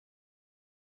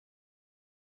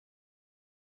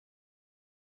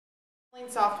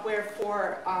Software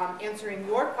for answering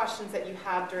your questions that you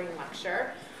have during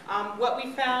lecture. What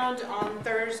we found on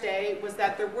Thursday was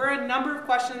that there were a number of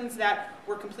questions that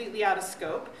were completely out of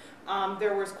scope.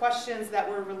 There was questions that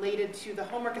were related to the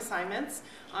homework assignments.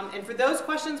 And for those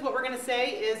questions, what we're going to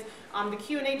say is the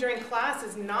Q&A during class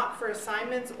is not for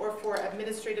assignments or for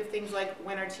administrative things like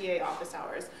when are TA office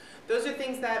hours. Those are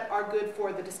things that are good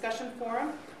for the discussion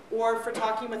forum or for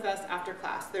talking with us after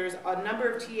class. There's a number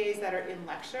of TAs that are in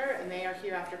lecture, and they are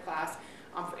here after class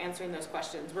for answering those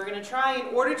questions. We're going to try, in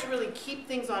order to really keep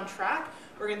things on track,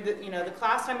 we're going to, the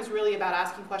class time is really about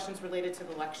asking questions related to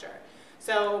the lecture.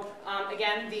 So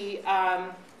again, the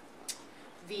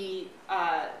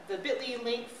bit.ly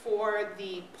link for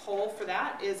the poll for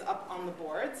that is up on the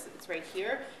boards. It's right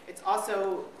here. It's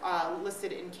also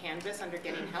listed in Canvas under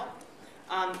Getting Help.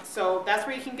 So that's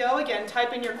where you can go. Again,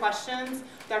 type in your questions.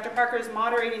 Dr. Parker is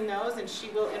moderating those, and she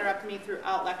will interrupt me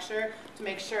throughout lecture to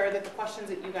make sure that the questions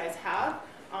that you guys have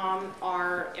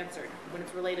are answered when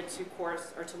it's related to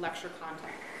course or to lecture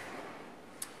content.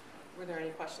 Were there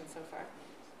any questions so far?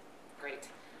 Great.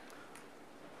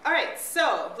 All right,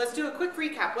 so let's do a quick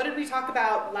recap. What did we talk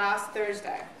about last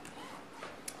Thursday?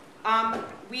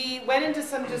 We went into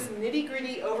some just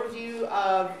nitty-gritty overview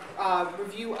of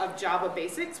review of Java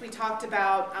basics. We talked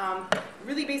about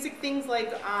really basic things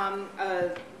like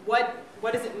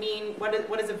what does it mean,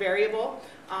 what is a variable,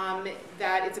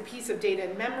 that it's a piece of data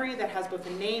in memory that has both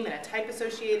a name and a type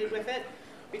associated with it.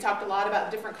 We talked a lot about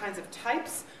different kinds of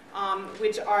types,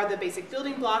 which are the basic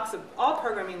building blocks of all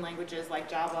programming languages like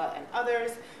Java and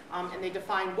others, and they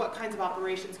define what kinds of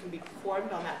operations can be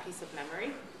performed on that piece of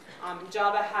memory.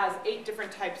 Java has 8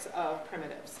 different types of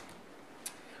primitives.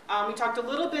 We talked a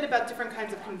little bit about different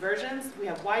kinds of conversions. We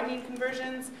have widening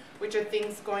conversions, which are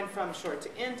things going from short to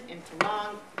int, into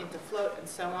long, into float, and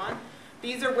so on.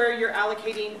 These are where you're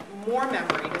allocating more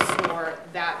memory to store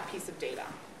that piece of data.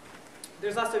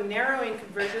 There's also narrowing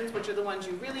conversions, which are the ones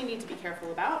you really need to be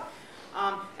careful about.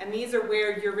 And these are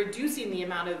where you're reducing the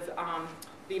amount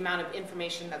of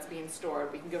information that's being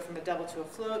stored. We can go from a double to a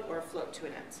float or a float to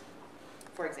an int,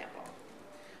 for example.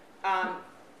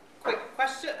 Quick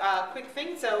question, quick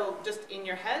thing, so just in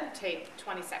your head, take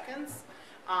 20 seconds.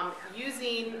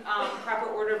 Using proper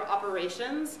order of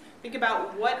operations, think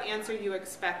about what answer you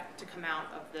expect to come out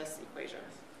of this equation.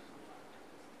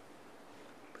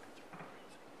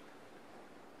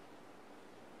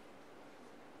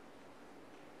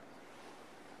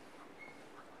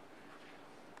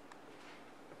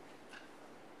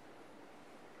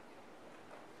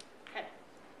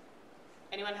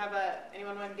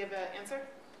 Anyone want to give an answer?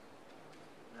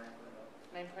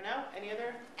 9.0. 9.0. Any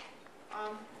other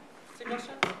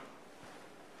suggestion?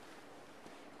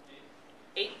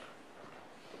 8.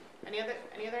 Any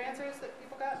other answers that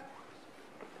people got?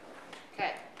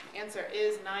 Okay. Answer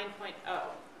is 9.0.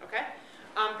 Okay.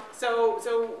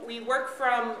 So we work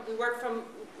from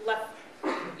left.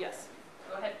 Yes.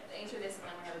 Go ahead. Answer this, and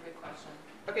then we have a good question.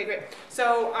 Okay. Great.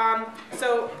 So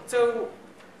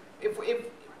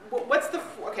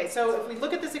if we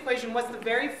look at this equation, what's the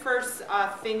very first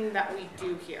thing that we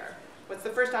do here? What's the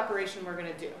first operation we're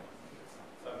going to do?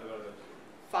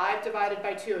 5 divided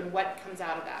by 2, and what comes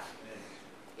out of that?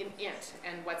 An int.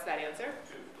 And what's that answer?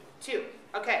 2.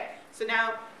 Okay, so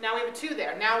now we have a 2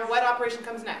 there. Now what operation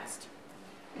comes next?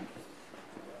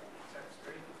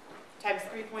 Times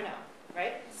 3.0,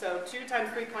 right? So 2 times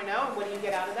 3.0, and what do you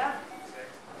get out of that?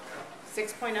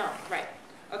 6.0, right.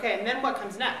 Okay, and then what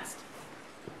comes next?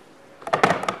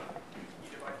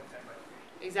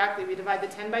 Exactly, we divide the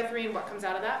 10 by 3, and what comes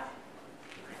out of that?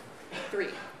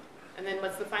 3. And then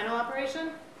what's the final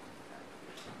operation?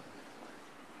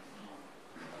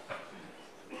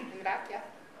 In the back, yeah?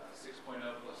 6.0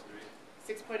 plus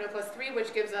 3. 6.0 plus 3,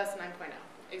 which gives us 9.0.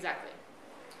 Exactly.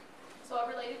 So a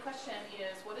related question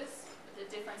is, what is the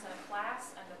difference in a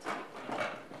class and a type?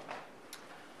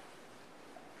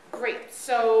 Great.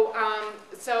 So,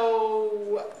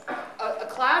 a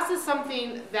class is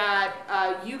something that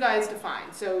you guys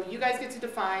define. So you guys get to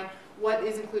define what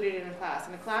is included in a class.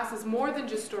 And a class is more than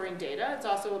just storing data. It's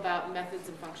also about methods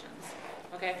and functions.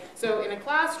 Okay. So in a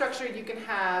class structure, you can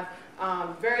have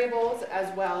variables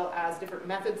as well as different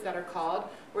methods that are called.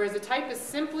 Whereas a type is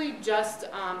simply just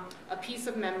a piece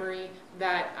of memory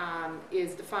that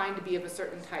is defined to be of a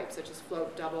certain type, such as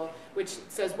float, double, which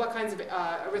says what kinds of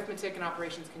arithmetic and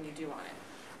operations can you do on it.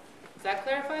 Does that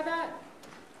clarify that?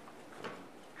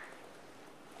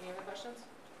 Any other questions?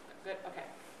 Good, okay.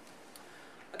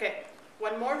 Okay,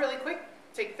 one more really quick.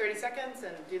 Take 30 seconds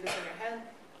and do this in your head.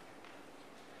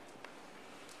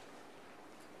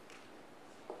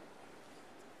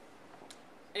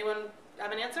 Anyone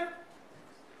have an answer?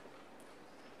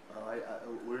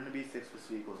 Wouldn't it be 6 plus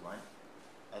 3 equals 9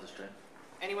 as a string?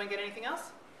 Anyone get anything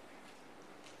else?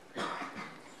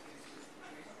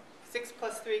 6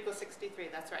 plus 3 equals 63,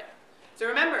 that's right. So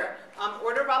remember,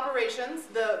 order of operations,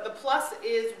 the plus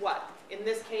is what? In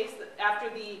this case, after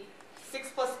the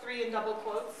 6 plus 3 in double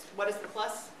quotes, what is the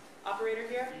plus operator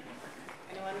here?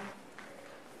 Anyone?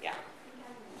 Yeah.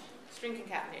 String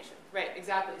concatenation. Right,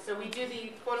 exactly. So we do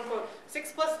the quote-unquote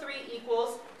 6 plus 3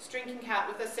 equals string concat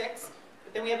with a 6,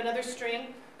 but then we have another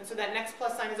string, and so that next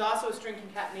plus sign is also a string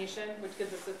concatenation, which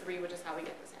gives us a 3, which is how we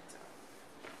get this answer.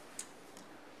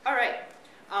 All right.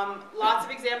 Lots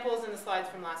of examples in the slides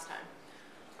from last time.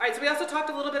 All right, so we also talked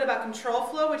a little bit about control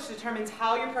flow, which determines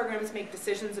how your programs make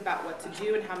decisions about what to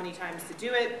do and how many times to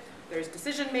do it. There's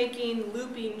decision making,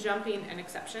 looping, jumping, and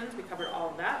exceptions. We covered all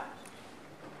of that.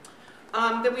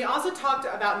 Then we also talked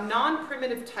about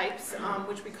non-primitive types,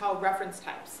 which we call reference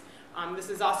types. This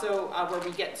is also where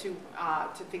we get to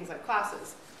things like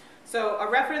classes. So a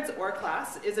reference or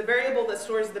class is a variable that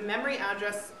stores the memory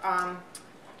address,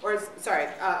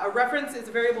 a reference is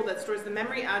a variable that stores the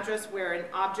memory address where an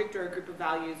object or a group of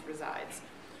values resides.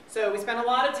 So we spent a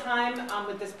lot of time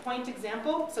with this point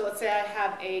example. So let's say I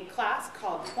have a class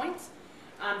called points.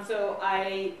 So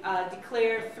I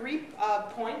declare 3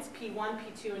 points, P1,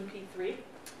 P2, and P3.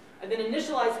 I then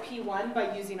initialize P1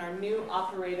 by using our new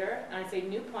operator, and I say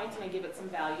new points, and I give it some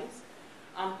values.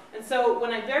 And so when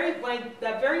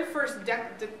that very first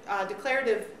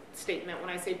declarative statement, when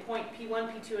I say point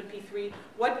P1, P2, and P3,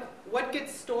 what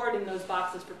gets stored in those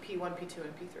boxes for P1, P2,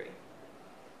 and P3?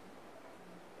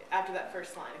 After that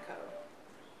first line of code.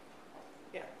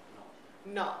 Yeah.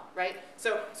 Null, right?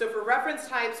 So for reference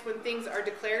types, when things are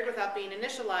declared without being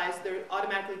initialized, they're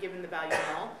automatically given the value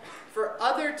null. For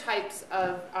other types,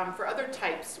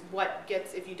 what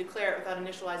gets, if you declare it without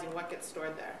initializing, what gets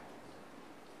stored there?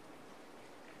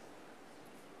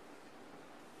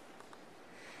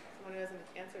 Someone who hasn't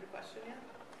answered a question yet?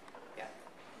 Yeah.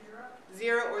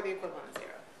 0 or the equivalent of 0.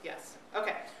 Yes.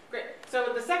 Okay, great.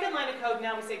 So the second line of code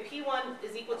now we say P1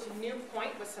 is equal to new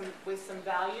point with some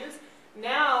values.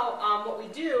 Now what we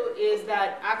do is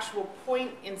that actual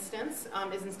point instance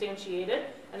is instantiated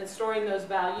and it's storing those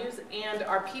values, and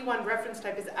our P1 reference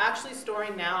type is actually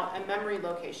storing now a memory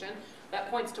location that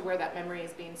points to where that memory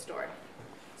is being stored.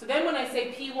 So then when I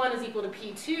say P1 is equal to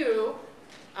P2,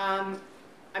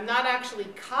 I'm not actually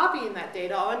copying that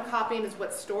data. All I'm copying is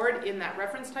what's stored in that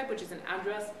reference type, which is an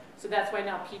address. So that's why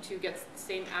now P2 gets the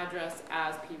same address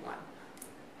as P1.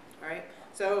 All right?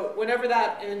 So went over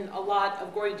that in a lot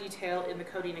of gory detail in the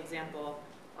coding example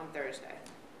on Thursday.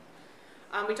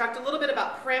 We talked a little bit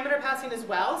about parameter passing as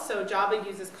well. So Java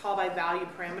uses call by value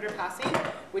parameter passing,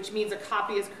 which means a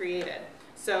copy is created.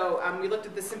 So we looked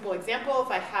at this simple example.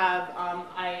 If I have,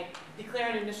 I declare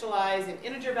and initialize an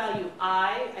integer value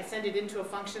I send it into a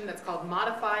function that's called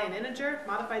modify the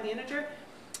integer,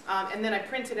 and then I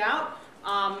print it out.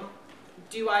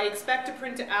 Do I expect to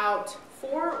print out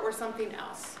 4 or something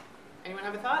else? Anyone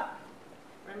have a thought?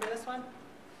 Remember this one?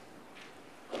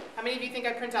 How many of you think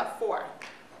I print out 4?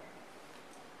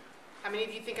 How many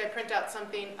of you think I print out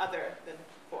something other than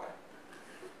 4?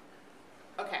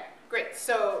 Okay, great.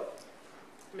 So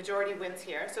majority wins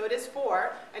here. So it is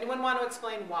 4. Anyone want to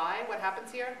explain why? What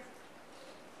happens here?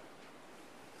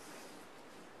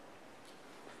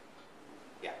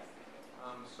 Yeah.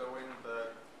 So when the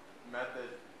method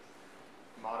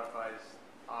modifies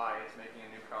I, it's making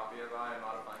a new copy of I and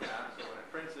modifying that. So when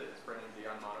it prints it, it's printing the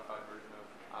unmodified version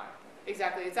of I.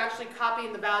 Exactly. It's actually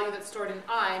copying the value that's stored in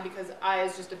I, because I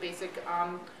is just a basic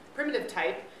primitive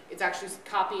type. It's actually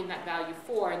copying that value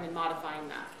 4 and then modifying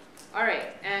that. All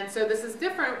right, and so this is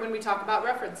different when we talk about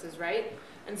references, right?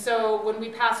 And so when we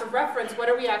pass a reference, what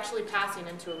are we actually passing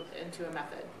into a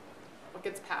method? What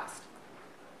gets passed?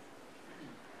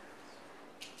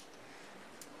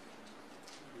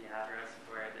 The address of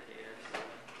where the data is.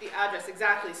 The address,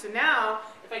 exactly. So now,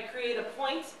 if I create a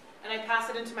point and I pass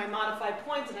it into my modified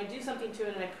point and I do something to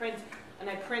it and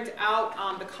I print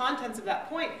out the contents of that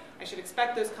point, I should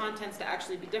expect those contents to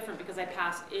actually be different because I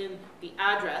passed in the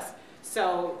address.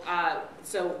 So,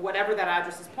 so whatever that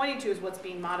address is pointing to is what's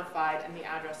being modified, and the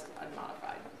address is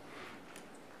unmodified.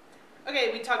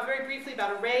 Okay, we talked very briefly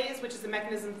about arrays, which is a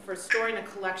mechanism for storing a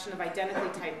collection of identically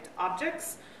typed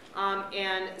objects.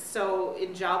 And so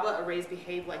in Java, arrays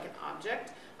behave like an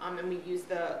object, and we use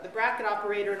the bracket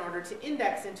operator in order to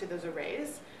index into those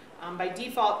arrays. By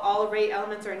default, all array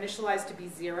elements are initialized to be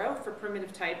 0 for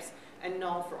primitive types and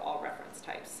null for all reference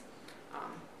types.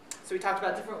 So we talked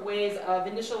about different ways of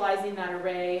initializing that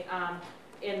array.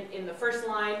 In the first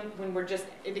line, when we're just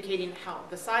indicating how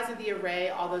the size of the array,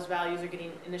 all those values are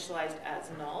getting initialized as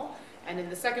null. And in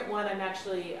the second one, I'm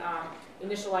actually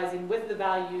initializing with the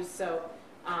values, so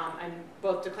I'm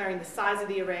both declaring the size of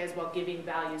the array as well giving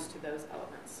values to those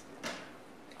elements.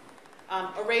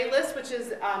 ArrayList, which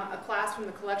is a class from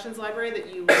the collections library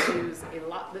that you will use a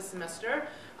lot this semester.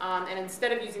 And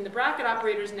instead of using the bracket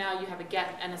operators, now you have a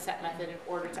get and a set method in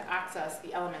order to access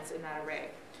the elements in that array.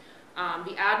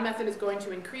 The add method is going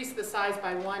to increase the size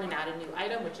by 1 and add a new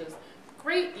item, which is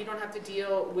great. You don't have to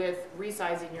deal with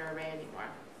resizing your array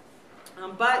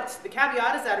anymore. But the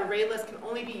caveat is that ArrayList can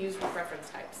only be used with reference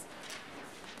types.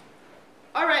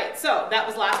 All right, so that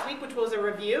was last week, which was a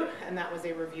review, and that was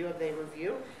a review of the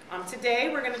review. Today,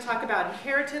 we're going to talk about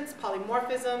inheritance,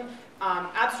 polymorphism,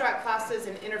 abstract classes,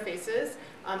 and interfaces.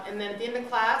 And then at the end of the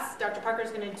class, Dr. Parker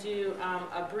is going to do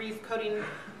a brief coding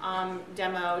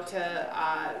demo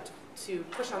to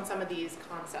push on some of these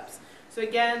concepts. So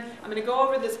again, I'm going to go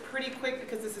over this pretty quick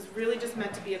because this is really just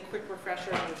meant to be a quick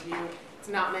refresher and review. It's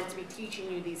not meant to be teaching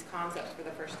you these concepts for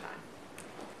the first time.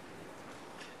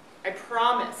 I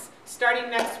promise,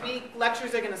 starting next week,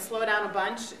 lectures are going to slow down a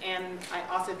bunch, and I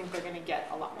also think they're going to get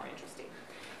a lot more interesting.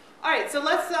 All right, so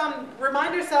let's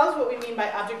remind ourselves what we mean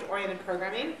by object-oriented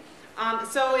programming.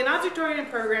 So in object-oriented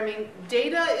programming,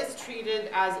 data is treated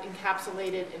as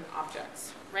encapsulated in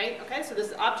objects, right? Okay, so this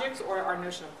is objects, or our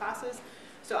notion of classes.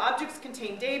 So objects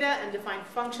contain data and define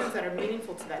functions that are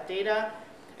meaningful to that data.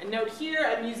 And note here,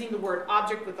 I'm using the word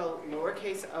object with a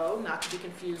lowercase o, not to be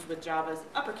confused with Java's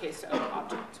uppercase O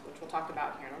object, which we'll talk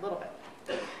about here in a little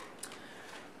bit.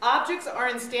 Objects are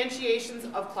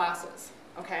instantiations of classes,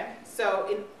 okay? So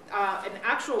in an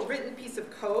actual written piece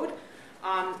of code,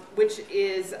 which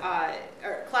is,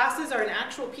 classes are an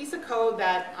actual piece of code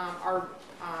that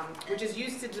which is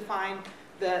used to define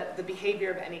the behavior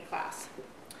of any class.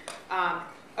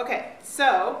 Okay,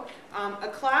 so a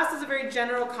class is a very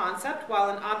general concept, while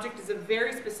an object is a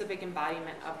very specific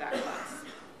embodiment of that class.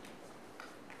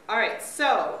 All right,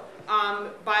 so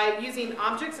by using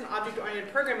objects and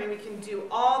object-oriented programming, we can do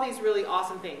all these really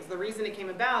awesome things. The reason it came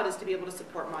about is to be able to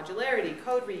support modularity,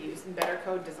 code reuse, and better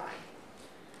code design.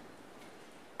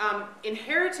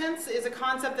 Inheritance is a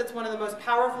concept that's one of the most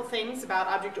powerful things about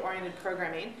object-oriented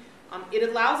programming. It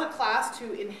allows a class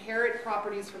to inherit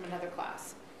properties from another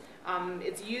class.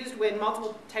 It's used when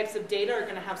multiple types of data are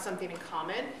going to have something in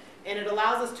common, and it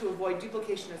allows us to avoid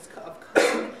duplication of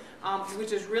code,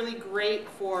 which is really great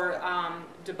for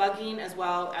debugging as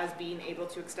well as being able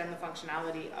to extend the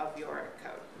functionality of your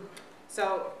code.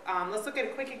 So let's look at a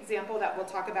quick example that we'll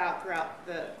talk about throughout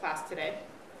the class today.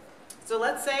 So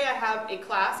let's say I have a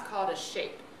class called a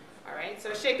shape. All right, so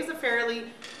a shape is a fairly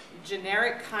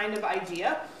generic kind of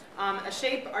idea. Our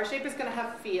shape is going to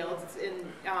have fields.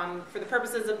 For the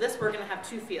purposes of this, we're going to have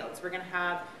two fields. We're going to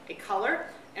have a color,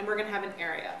 and we're going to have an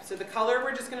area. So the color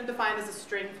we're just going to define as a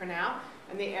string for now,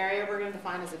 and the area we're going to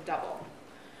define as a double.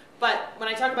 But when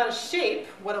I talk about a shape,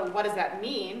 what does that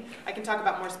mean? I can talk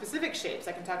about more specific shapes.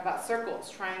 I can talk about circles,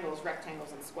 triangles,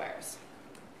 rectangles, and squares.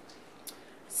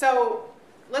 So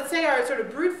let's say our sort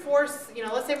of brute force,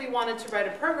 let's say we wanted to write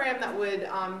a program that would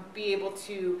be able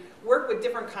to work with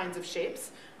different kinds of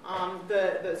shapes.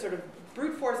 The sort of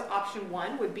brute force option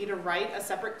 1 would be to write a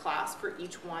separate class for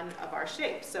each one of our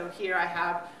shapes. So here I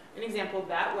have an example of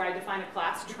that where I define a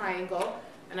class triangle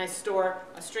and I store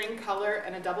a string color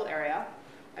and a double area.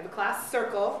 I have a class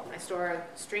circle, I store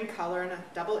a string color and a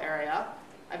double area.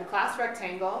 I have a class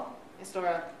rectangle, I store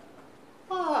a,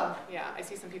 oh, yeah, I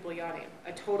see some people yawning.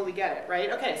 I totally get it,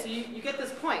 right? Okay, so you get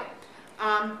this point.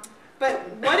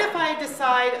 But what if I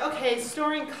decide, okay,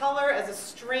 storing color as a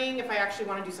string, if I actually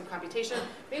want to do some computation,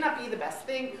 may not be the best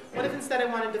thing. What if instead I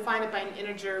want to define it by an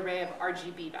integer array of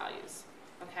RGB values?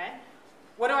 Okay?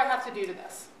 What do I have to do to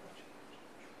this?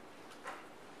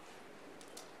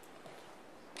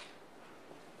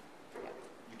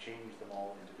 You change them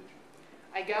all individually.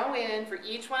 I go in for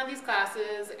each one of these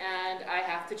classes and I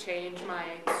have to change my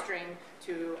string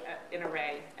to an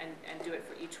array and do it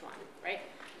for each one, right?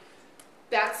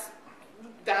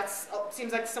 That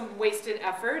seems like some wasted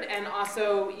effort, and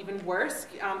also even worse,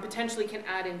 potentially can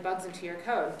add in bugs into your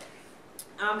code.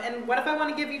 And what if I want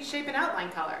to give each shape an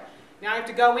outline color? Now I have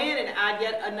to go in and add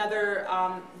yet another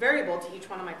variable to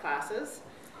each one of my classes.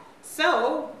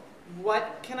 So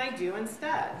what can I do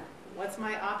instead? What's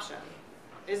my option?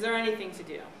 Is there anything to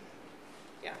do?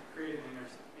 Yeah? Create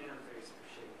an interface for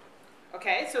shape.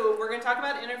 Okay, so we're going to talk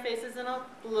about interfaces in a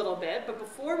little bit, but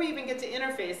before we even get to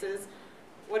interfaces,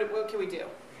 what can we do? You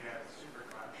can have a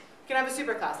superclass. I can have a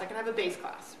superclass. I can have a base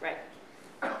class, right?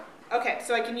 Okay,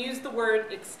 so I can use the word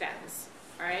extends,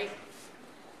 all right?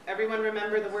 Everyone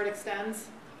remember the word extends?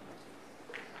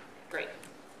 Great.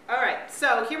 All right,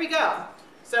 so here we go.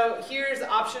 So here's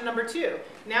option number 2.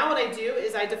 Now what I do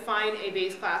is I define a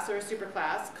base class or a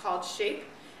superclass called shape.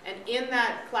 And in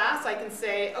that class, I can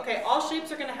say, okay, all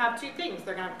shapes are going to have 2 things.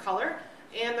 They're going to have color,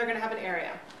 and they're going to have an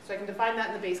area. So I can define that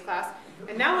in the base class.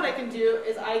 And now what I can do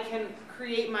is I can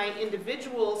create my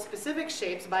individual specific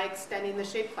shapes by extending the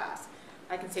shape class.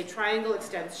 I can say triangle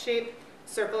extends shape,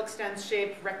 circle extends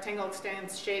shape, rectangle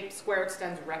extends shape, square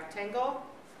extends rectangle.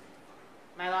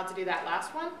 Am I allowed to do that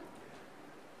last one?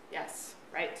 Yes,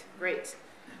 right, great.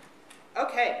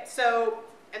 Okay, so,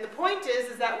 and the point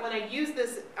is that when I use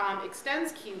this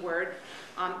extends keyword,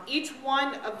 each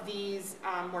one of these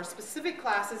more specific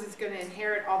classes is going to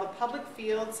inherit all the public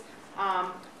fields,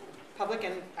 public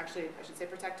and actually I should say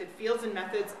protected fields and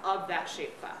methods of that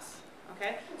shape class.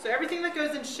 Okay, so everything that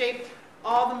goes in shape,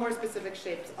 all the more specific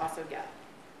shapes also get.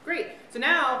 Great, so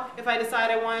now if I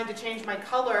decide I wanted to change my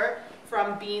color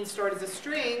from being stored as a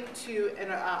string to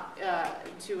a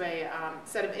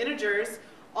set of integers,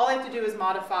 all I have to do is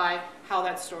modify how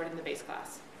that's stored in the base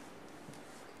class.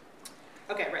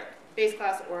 Okay, right, base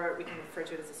class, or we can refer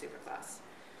to it as a superclass.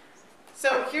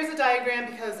 So here's a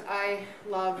diagram because I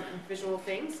love visual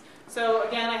things. So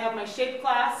again, I have my shape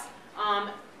class.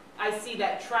 I see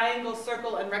that triangle,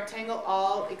 circle, and rectangle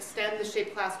all extend the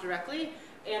shape class directly,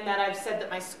 and that I've said that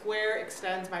my square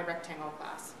extends my rectangle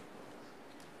class.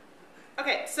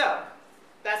 Okay, so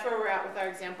that's where we're at with our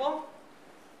example.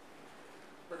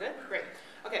 We're good? Great.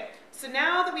 Okay, so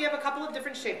now that we have a couple of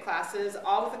different shape classes,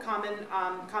 all with the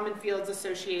common fields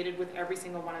associated with every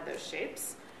single one of those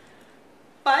shapes.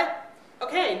 But,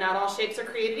 okay, not all shapes are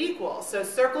created equal. So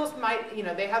circles might, you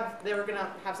know, they're going to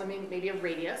have something, maybe a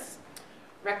radius.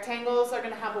 Rectangles are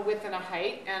going to have a width and a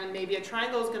height, and maybe a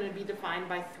triangle is going to be defined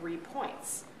by 3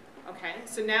 points. Okay,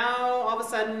 so now all of a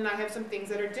sudden I have some things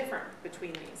that are different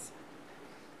between these.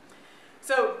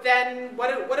 So then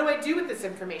what do I do with this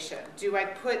information? Do I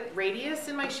put radius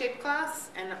in my shape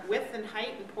class and width and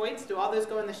height and points? Do all those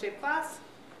go in the shape class?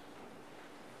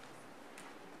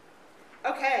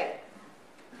 Okay.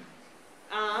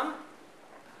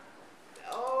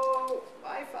 Oh,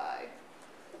 Wi-Fi.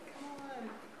 Come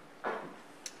on.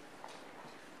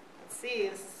 Let's see,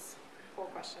 this is a poor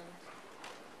question.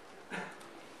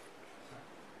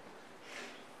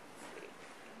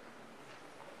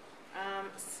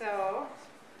 So,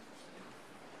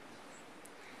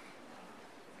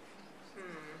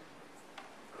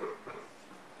 let me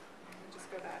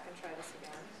just go back and try this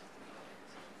again.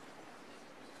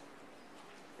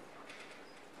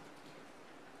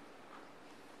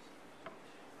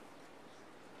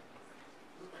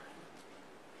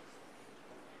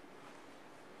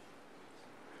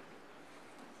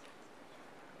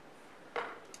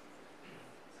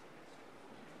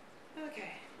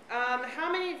 Okay.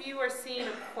 How many of you are seeing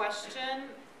a question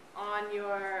on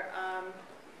your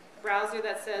browser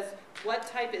that says, what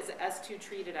type is S2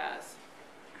 treated as?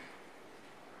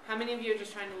 How many of you are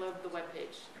just trying to load the web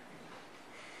page?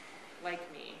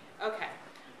 Like me. Okay.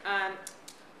 I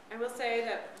will say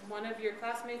that one of your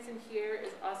classmates in here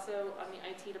is also on the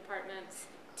IT department's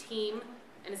team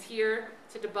and is here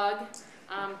to debug.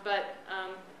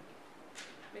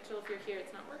 Mitchell, if you're here,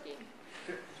 it's not working.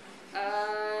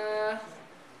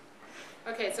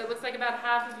 Okay, so it looks like about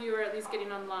half of you are at least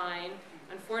getting online.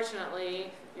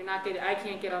 Unfortunately, you're not getting, I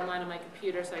can't get online on my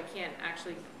computer, so I can't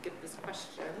actually get this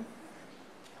question.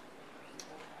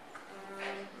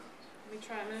 Let me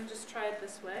try, I'm going to just try it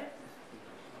this way,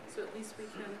 so at least we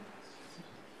can.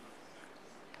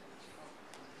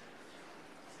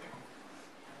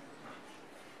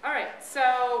 All right,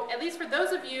 so at least for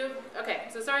those of you, okay,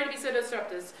 so sorry to be so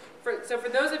disruptive. So for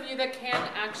those of you that can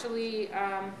actually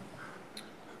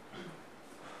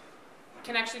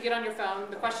get on your phone,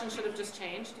 the question should have just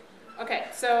changed. Okay,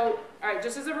 so, all right,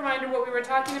 just as a reminder, what we were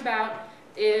talking about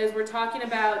is we're talking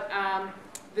about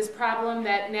this problem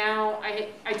that now I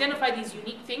identify these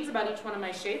unique things about each one of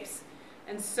my shapes.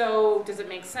 And so does it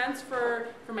make sense for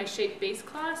my shape base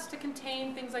class to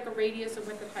contain things like a radius, a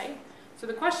width, and height? So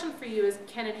the question for you is,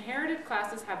 can inherited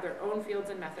classes have their own fields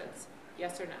and methods?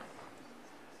 Yes or no?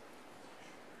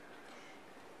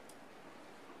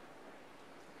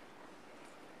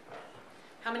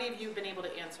 How many of you have been able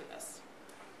to answer this?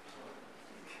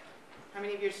 How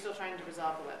many of you are still trying to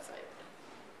resolve the website?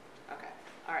 Okay,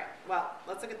 all right, well,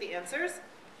 let's look at the answers.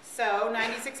 So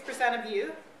 96% of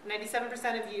you,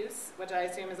 97% of you, which I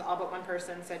assume is all but one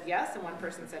person, said yes, and one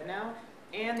person said no,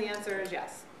 and the answer is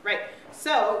yes. Right,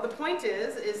 so the point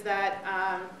is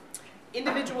that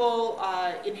individual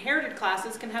inherited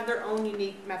classes can have their own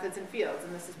unique methods and fields,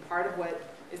 and this is part of what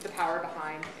is the power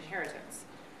behind inheritance.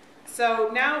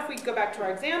 So now if we go back to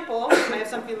our example, I have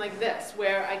something like this,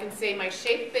 where I can say my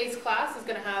shape base class is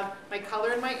going to have my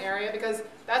color and my area, because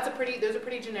those are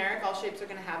pretty generic. All shapes are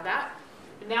going to have that.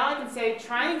 But now I can say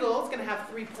triangle is going to have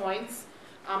 3 points.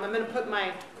 I'm going to put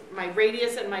my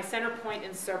radius and my center point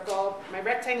in circle. My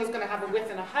rectangle is going to have a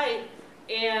width and a height.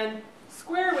 And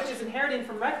square, which is inherited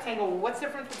from rectangle, what's the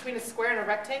difference between a square and a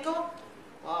rectangle?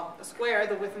 Well, a square,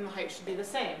 the width and the height should be the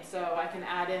same. So I can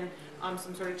add in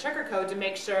some sort of checker code to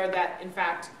make sure that, in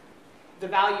fact, the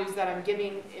values that I'm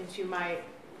giving into my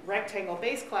rectangle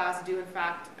base class do, in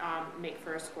fact, make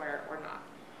for a square or not.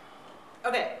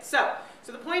 Okay, so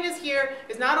the point is here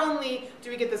is not only do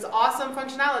we get this awesome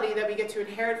functionality that we get to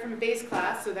inherit from a base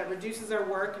class, so that reduces our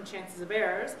work and chances of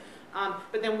errors,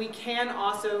 but then we can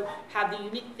also have the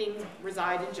unique things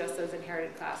reside in just those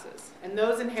inherited classes. And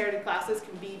those inherited classes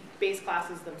can be base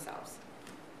classes themselves.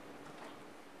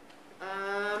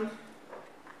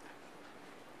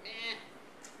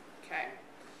 Okay,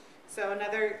 so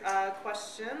another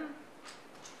question.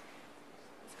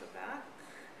 Let's go back.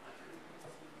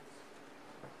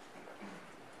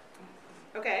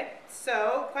 Okay,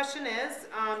 so question is,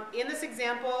 in this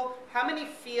example, how many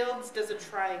fields does a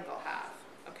triangle have?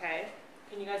 Okay,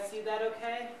 can you guys see that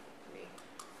okay? Let me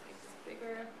make this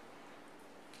bigger.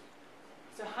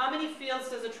 So how many fields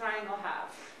does a triangle have?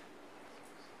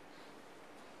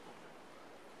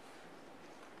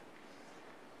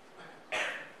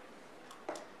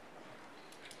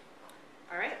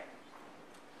 All right.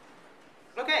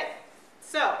 Okay,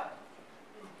 so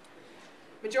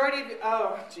majority of you,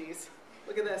 oh geez,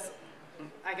 look at this.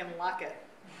 I can lock it.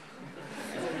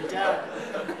 Duh.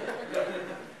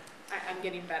 I'm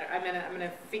getting better. I'm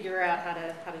gonna figure out how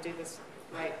to do this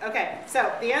right. Okay,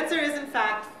 so the answer is in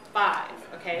fact 5.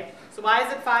 Okay, so why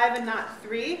is it 5 and not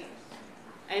 3?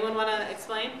 Anyone want to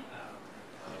explain?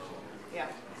 Yeah.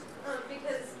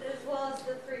 Because as well as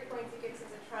the 3 points it gets as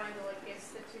a triangle, it gets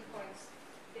the 2 points,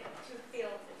 the 2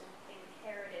 fields that it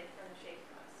inherited from the shape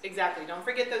class. Exactly. Don't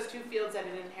forget those 2 fields that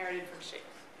it inherited from shape.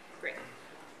 Great.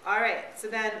 All right. So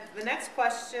then the next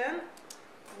question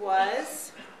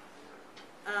was,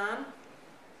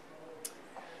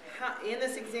 in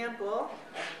this example,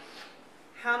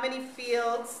 how many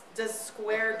fields does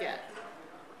square get?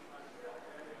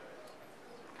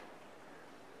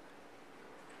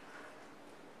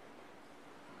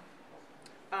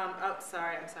 Oh,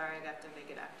 sorry, I'm sorry, I got to make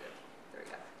it active. There we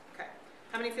go. Okay.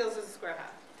 How many fields does a square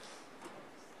have?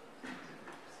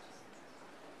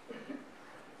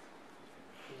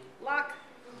 Lock.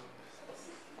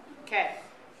 Okay.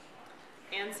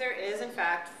 Answer is, in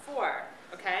fact, 4.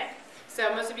 Okay?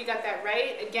 So most of you got that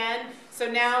right. Again, so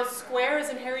now square is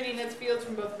inheriting its fields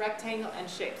from both rectangle and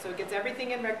shape. So it gets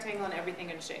everything in rectangle and everything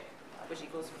in shape, which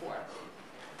equals 4.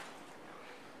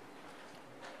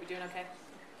 We doing okay?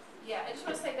 Yeah, I just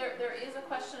want to say there is a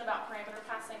question about parameter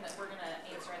passing that we're going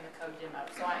to answer in the code demo.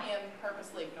 So I am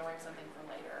purposely ignoring something for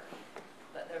later,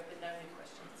 but there have been no new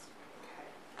questions. Okay.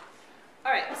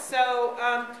 All right, so,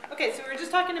 okay, so we were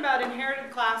just talking about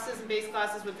inherited classes and base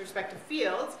classes with respect to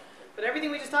fields, but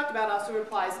everything we just talked about also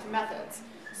applies to methods.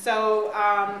 So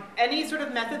any sort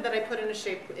of method that I put in a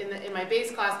shape in my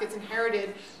base class gets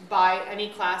inherited by any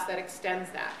class that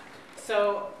extends that.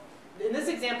 So in this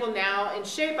example now, in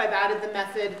shape, I've added the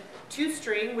method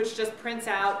toString, which just prints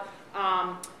out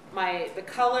the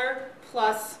color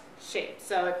plus shape.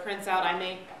 So it prints out I'm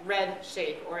a red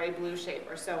shape or a blue shape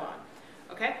or so on.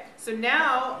 Okay, so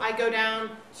now I go down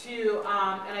to,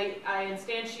 and I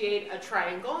instantiate a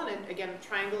triangle, and again, a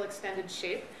triangle extended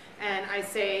shape, and I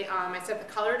say, I set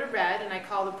the color to red, and I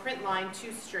call the print line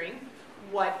toString.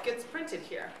 What gets printed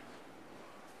here?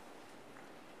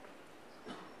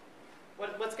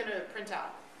 What's going to print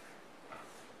out?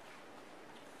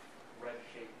 Red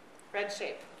shape. Red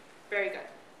shape. Very good.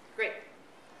 Great.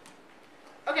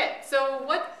 Okay, so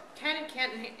what can and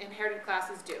can't inherited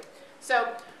classes do?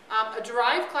 So a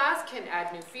derived class can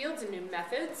add new fields and new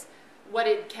methods. What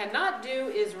it cannot do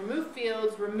is remove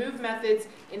fields, remove methods,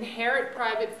 inherit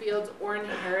private fields, or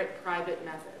inherit private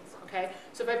methods. Okay?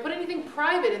 So if I put anything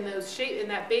private in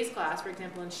that base class, for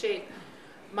example, in shape,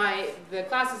 the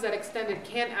classes that extended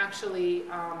can't actually,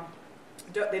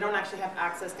 they don't actually have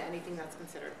access to anything that's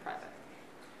considered private.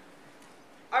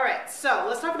 All right, so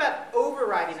let's talk about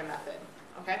overriding a method.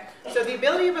 Okay, so the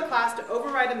ability of a class to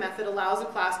override a method allows a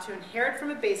class to inherit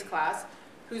from a base class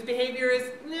whose behavior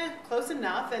is close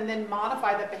enough, and then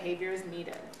modify that behavior as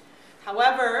needed.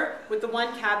 However, with the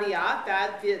one caveat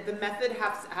that the method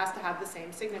has to have the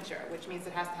same signature, which means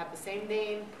it has to have the same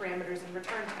name, parameters, and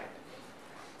return type.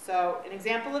 So an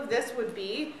example of this would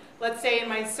be, let's say in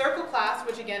my circle class,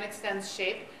 which again extends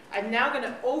shape, I'm now going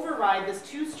to override this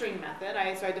toString method.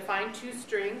 So I defined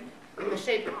toString in the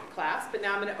shape class, but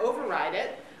now I'm going to override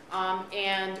it.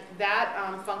 And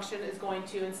that function is going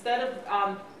to, instead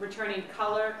of returning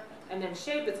color and then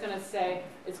shape, it's going to say,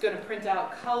 it's going to print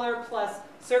out color plus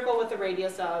circle with the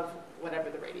radius of whatever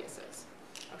the radius is.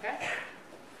 Okay?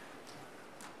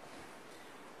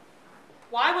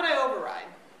 Why would I override?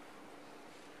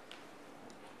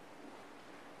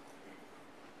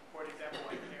 For example,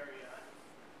 like an area,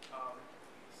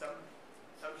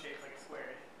 some shapes like a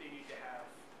square, they need to have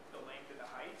the length and the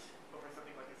height. But for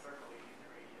something like a circle, you need the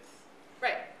radius.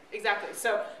 Right, exactly.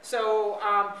 So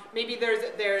maybe there's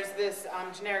this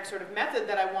generic sort of method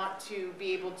that I want to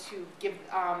be able to give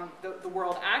the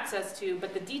world access to,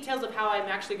 but the details of how I'm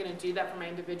actually going to do that for my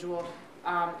individual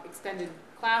extended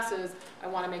classes, I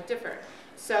want to make different.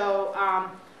 So,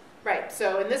 right,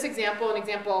 so in this example, an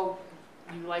example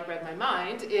you like read my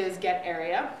mind is get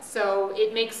area. So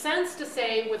it makes sense to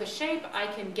say with a shape I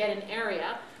can get an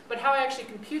area, but how I actually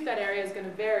compute that area is going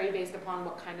to vary based upon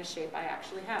what kind of shape I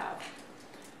actually have.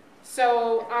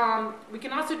 So we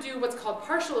can also do what's called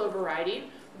partial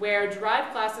overriding, where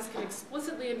derived classes can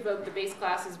explicitly invoke the base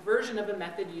class's version of a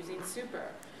method using super.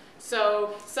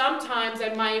 So sometimes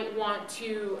I might want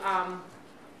to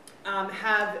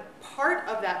have part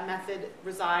of that method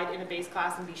reside in a base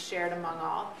class and be shared among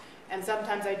all, and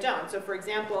sometimes I don't. So for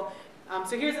example,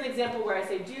 so here's an example where I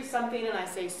say do something and I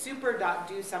say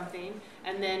super.do something,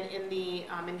 and then in the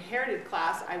inherited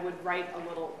class I would write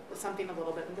something a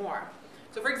little bit more.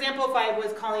 So for example, if I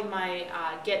was calling my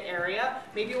get area,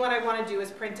 maybe what I want to do is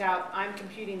print out I'm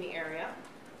computing the area.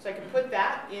 So I can put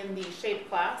that in the shape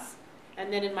class,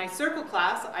 and then in my circle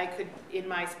class, I could, in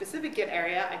my specific get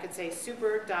area, I could say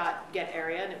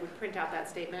super.getArea, and it would print out that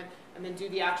statement, and then do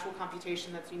the actual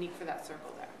computation that's unique for that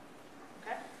circle there.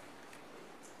 Okay?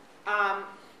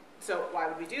 So why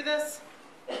would we do this?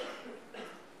 It's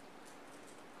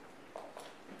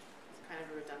kind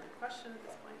of a redundant question at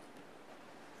this point.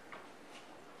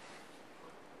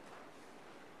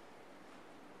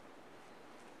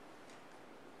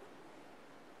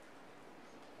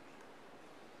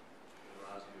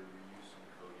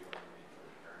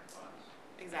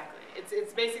 Exactly.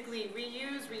 It's basically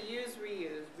reuse, reuse,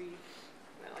 reuse.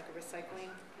 Like a recycling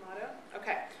motto.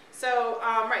 Okay. So,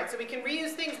 right. So we can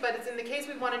reuse things, but it's in the case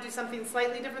we want to do something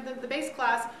slightly different than the base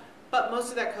class, but most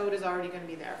of that code is already going to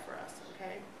be there for us.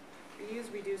 Okay.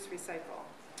 Reuse, reduce, recycle.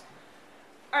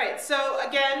 All right. So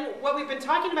again, what we've been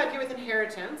talking about here with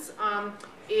inheritance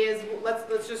is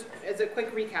let's just as a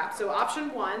quick recap. So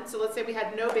option one. So let's say we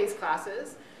had no base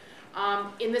classes.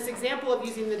 In this example of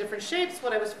using the different shapes,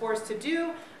 what I was forced to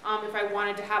do, if I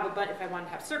wanted to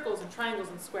have circles and triangles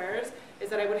and squares, is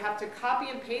that I would have to copy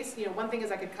and paste. One thing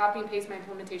is I could copy and paste my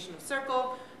implementation of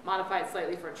circle, modify it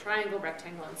slightly for a triangle,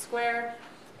 rectangle, and square.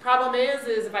 Problem is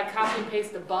if I copy and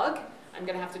paste a bug, I'm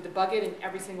going to have to debug it in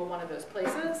every single one of those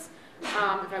places.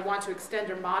 If I want to extend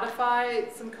or modify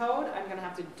some code, I'm going to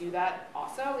have to do that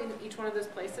also in each one of those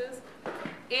places.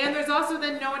 And there's also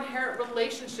then no inherent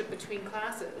relationship between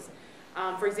classes.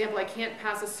 For example, I can't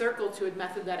pass a circle to a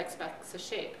method that expects a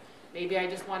shape. Maybe I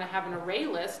just want to have an array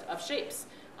list of shapes.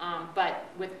 But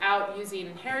without using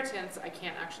inheritance, I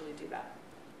can't actually do that.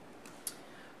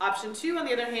 Option two, on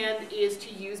the other hand, is to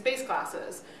use base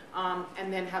classes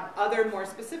and then have other more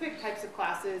specific types of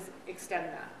classes extend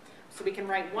that. So we can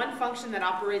write one function that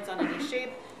operates on any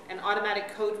shape and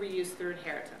automatic code reuse through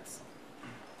inheritance.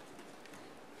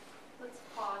 Let's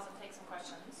pause and take some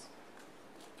questions.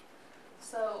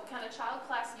 So can a child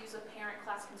class use a parent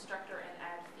class constructor and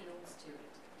add fields to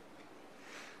it?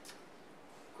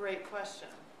 Great question.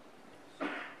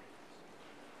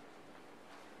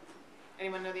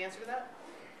 Anyone know the answer to that?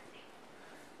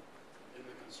 In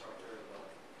the constructor of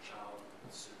a child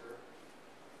super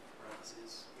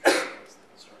parentheses, that's the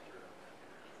constructor of that.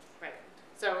 Right.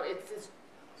 So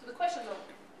So the question is,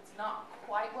 it's not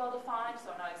quite well defined,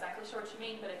 so I'm not exactly sure what you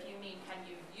mean, but if you mean can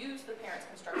you use the parent's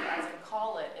constructor as in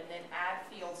call it and then add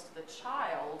fields to the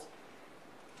child,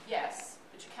 yes,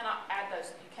 but you cannot add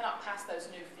those, you cannot pass those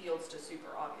new fields to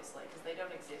super, obviously, because they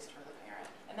don't exist for the parent.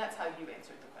 And that's how you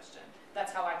answered the question.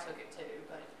 That's how I took it too,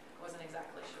 but I wasn't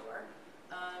exactly sure.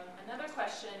 Another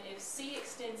question, if C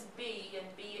extends B and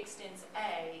B extends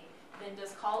A, then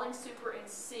does calling super in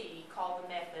C call the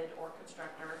method or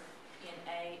constructor in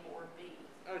A or B?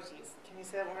 oh geez, can you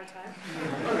say that one more time?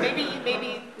 Or maybe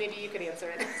you could answer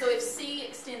it. So if C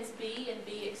extends B and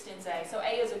B extends A, so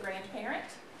A is a grandparent,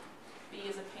 B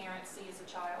is a parent, C is a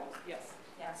child. Yes.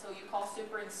 Yeah, so you call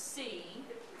super in C,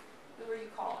 who are you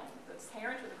calling? The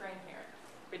parent or the grandparent?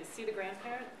 Wait, is C the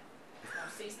grandparent? No,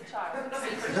 C's the child. C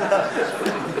for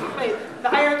child. Wait, the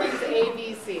hierarchy is A,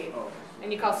 B, C. Oh.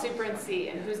 And you call super and C,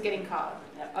 and who's getting called?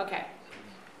 Okay.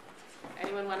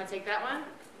 Anyone want to take that one?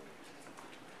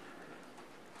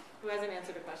 Who hasn't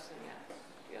answered a question yet?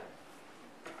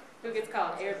 Yeah. Who gets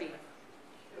called, A or B?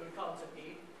 It would call it a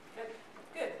B.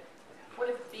 Good. What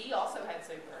if B also had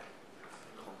super?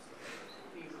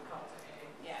 B would call it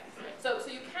A. Yeah. So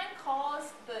you can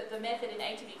cause the method in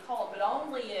A to be called, but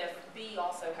only if B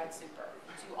also had super.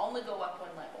 So you only go up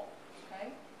one level.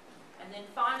 Okay? And then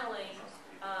finally,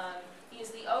 is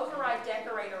the override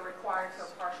decorator required for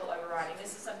partial overriding?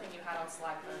 This is something you had on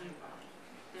slide 30.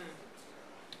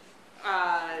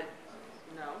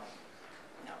 No.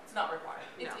 No, it's not required.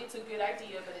 No. It's a good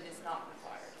idea, but it is not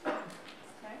required.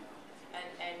 Okay?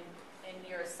 And in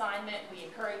your assignment, we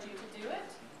encourage you to do it,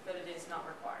 but it is not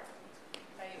required.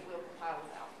 Okay? It will compile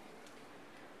without.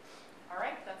 All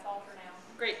right, that's all for now.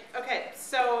 Great. Okay,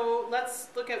 so let's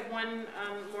look at one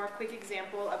more quick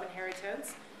example of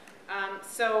inheritance.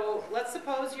 So let's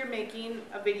suppose you're making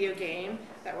a video game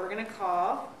that we're going to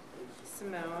call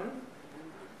Simone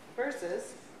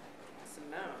versus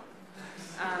Simone.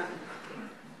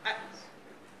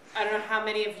 I don't know how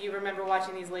many of you remember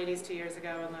watching these ladies 2 years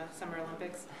ago in the Summer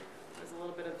Olympics. I was a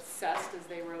little bit obsessed as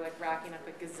they were like racking up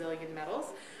a gazillion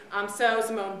medals. So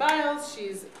Simone Biles,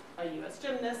 she's a U.S.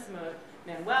 gymnast. Simone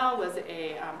Manuel was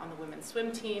on the women's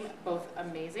swim team, both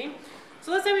amazing.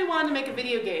 So let's say we wanted to make a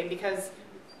video game, because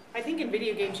I think in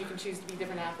video games you can choose to be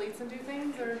different athletes and do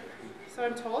things, or so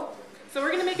I'm told. So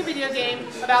we're going to make a video game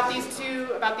about these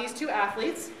two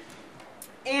athletes.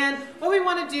 And what we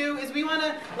want to do is we want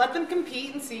to let them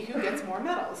compete and see who gets more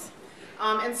medals.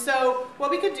 And so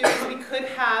what we could do is we could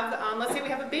have, let's say we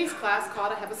have a base class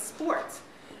called I have a sport.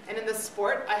 And in the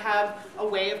sport, I have a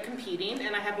way of competing,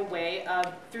 and I have a way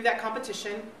of, through that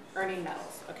competition, earning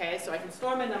medals. Okay, so I can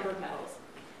store my number of medals.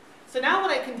 So now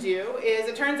what I can do is,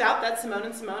 it turns out that Simone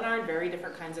and Simone are in very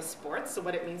different kinds of sports, so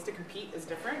what it means to compete is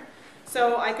different.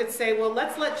 So I could say, well,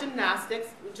 let's let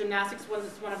gymnastics was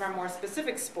one of our more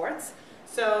specific sports.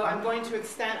 So I'm going to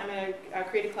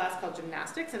create a class called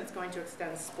gymnastics, and it's going to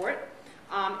extend sport.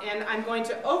 And I'm going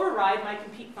to override my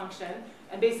compete function,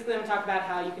 and basically I'm going to talk about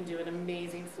how you can do an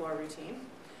amazing floor routine.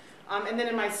 And then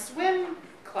in my swim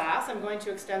class, I'm going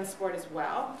to extend sport as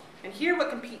well. And here what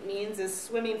compete means is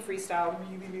swimming freestyle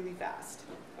really, really fast.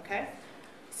 Okay?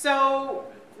 So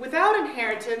without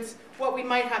inheritance, what we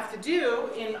might have to do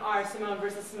in our Simone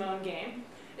versus Simone game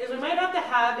is we might have to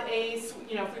have if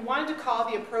we wanted to call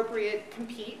the appropriate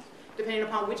compete, depending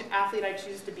upon which athlete I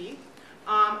choose to be,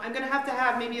 I'm going to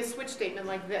have maybe a switch statement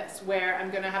like this, where I'm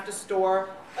going to have to store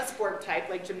a sport type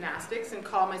like gymnastics and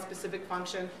call my specific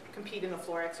function compete in a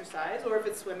floor exercise, or if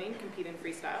it's swimming, compete in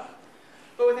freestyle.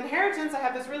 But with inheritance, I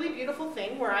have this really beautiful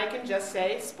thing where I can just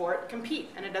say sport,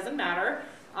 compete, and it doesn't matter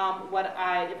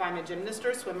if I'm a gymnast or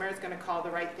a swimmer, it's going to call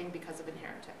the right thing because of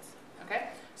inheritance. Okay?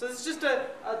 So this is just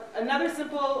another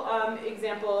simple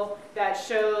example that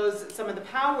shows some of the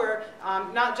power,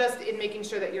 not just in making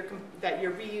sure that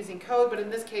you're reusing code, but in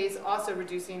this case also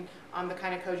reducing the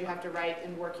kind of code you have to write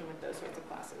in working with those sorts of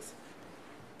classes.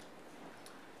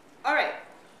 All right,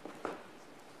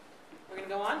 we're going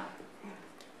to go on.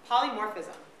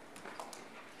 Polymorphism.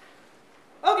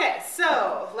 Okay,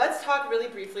 so let's talk really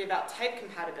briefly about type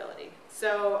compatibility.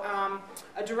 So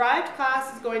a derived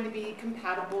class is going to be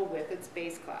compatible with its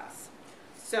base class.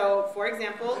 So for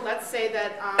example, let's say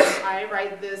that I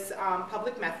write this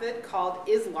public method called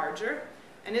isLarger,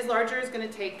 and isLarger is going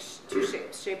to take two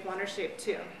shapes, shape 1 or shape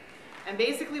 2. And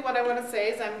basically what I want to say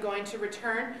is I'm going to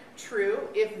return true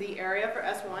if the area for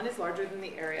S1 is larger than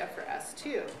the area for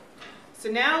S2. So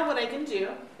now what I can do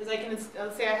is I can,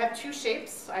 let's say I have two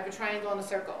shapes. I have a triangle and a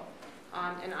circle.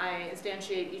 And I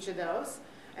instantiate each of those.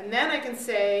 And then I can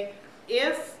say,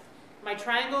 if my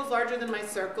triangle is larger than my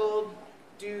circle,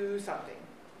 do something.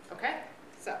 Okay?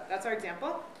 So that's our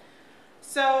example.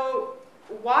 So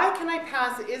why can I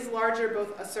pass isLarger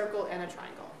both a circle and a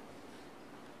triangle?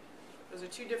 Those are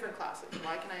two different classes.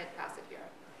 Why can I pass it here?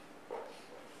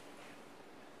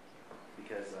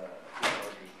 Because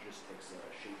isLarger just takes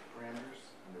shape parameters,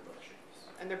 and they're both shapes.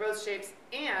 And they're both shapes.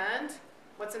 And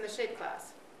what's in the shape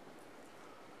class?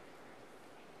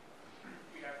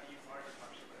 We have the isLarger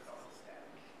function, but it's also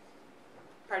static.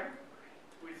 Pardon?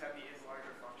 We just have the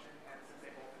isLarger function, and since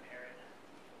they both inherit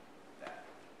that,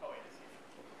 oh wait, it's here.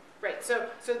 Right.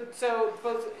 So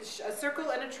both a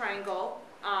circle and a triangle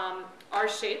are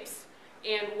shapes.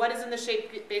 And what is in the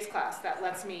shape base class that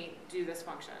lets me do this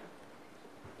function?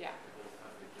 Yeah. They both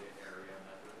have the get area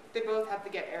method. They both have the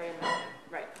get area method.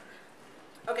 Right.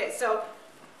 Okay, so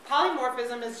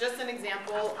polymorphism is just an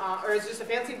example, or is just a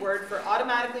fancy word for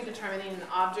automatically determining an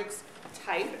object's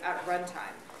type at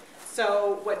runtime.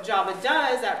 So what Java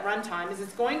does at runtime is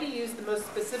it's going to use the most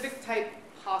specific type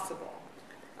possible.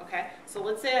 Okay, so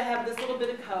let's say I have this little bit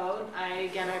of code.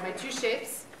 Again, I have my two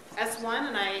shapes, S1,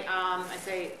 and I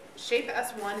say shape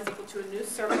S1 is equal to a new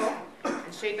circle,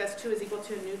 and shape S2 is equal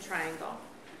to a new triangle.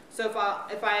 So if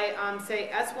I say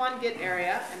S1 get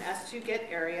area and S2 get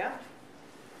area,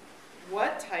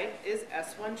 what type is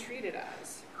S1 treated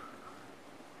as?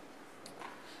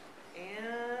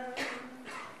 And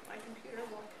my computer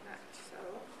will connect, so.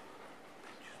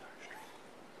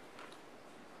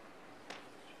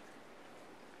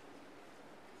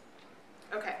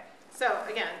 Okay, so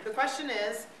again, the question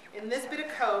is, in this bit of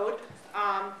code,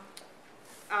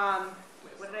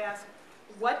 wait, what did I ask?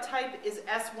 What type is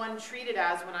S1 treated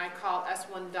as when I call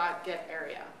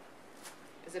S1.getArea?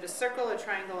 Is it a circle, a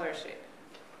triangle, or a shape?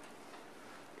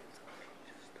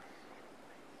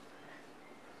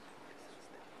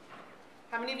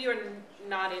 How many of you are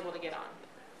not able to get on?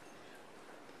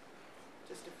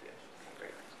 Just a few.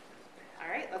 Great. All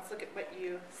right, let's look at what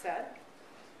you said.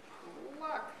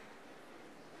 Luck.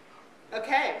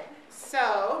 Okay,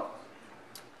 so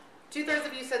 2/3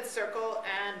 of you said circle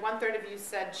and 1/3 of you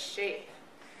said shape.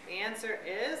 The answer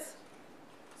is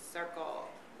circle,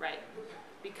 right?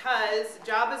 Because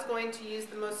Java is going to use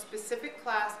the most specific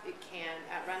class it can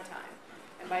at runtime.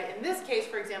 And in this case,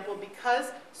 for example,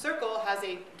 because circle has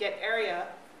a getArea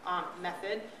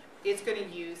method, it's going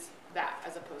to use that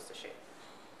as opposed to shape.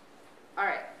 All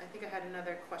right, I think I had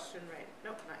another question right.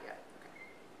 Nope, not yet.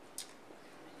 Okay.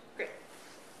 Great.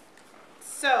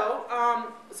 So,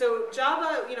 so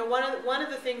Java, you know, one of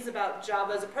the things about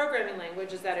Java as a programming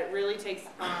language is that it really takes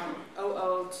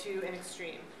OO to an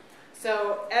extreme.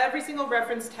 So every single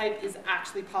reference type is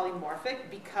actually polymorphic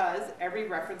because every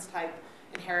reference type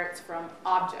inherits from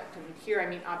object. And here I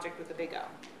mean object with a big O.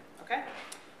 Okay?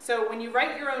 So when you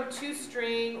write your own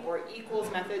toString or equals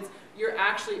methods, you're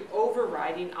actually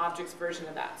overriding object's version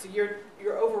of that. So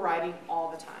you're overriding all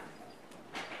the time.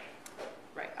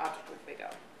 Right, object with big O.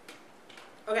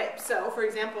 Okay, so for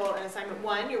example, in assignment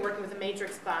 1, you're working with a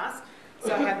matrix class.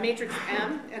 So I have matrix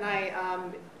M, and I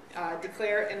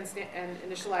declare and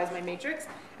initialize my matrix.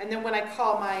 And then when I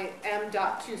call my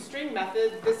m.toString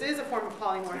method, this is a form of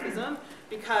polymorphism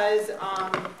because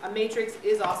a matrix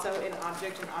is also an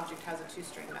object, and object has a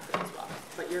toString method as well.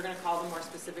 But you're going to call the more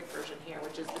specific version here,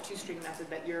 which is the toString method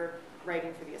that you're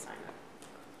writing for the assignment.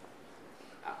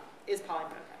 Is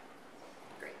polymorphic.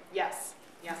 Great. Yes.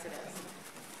 Yes, it is.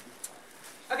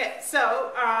 Okay,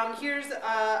 so here's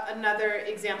another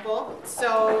example.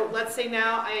 So let's say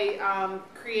now I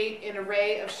create an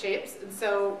array of shapes. And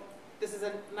so this is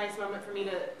a nice moment for me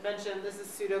to mention this is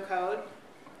pseudocode.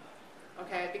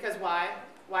 Okay, because why?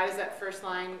 Why is that first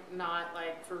line not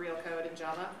like for real code in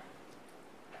Java?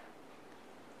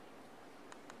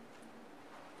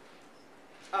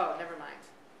 Oh, never mind.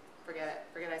 Forget it.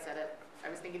 Forget I said it. I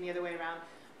was thinking the other way around.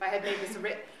 If I had made this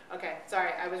array, okay,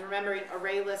 sorry, I was remembering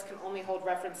array list can only hold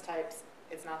reference types.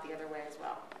 It's not the other way as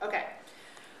well. Okay.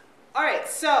 All right,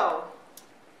 so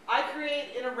I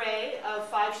create an array of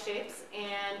 5 shapes,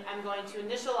 and I'm going to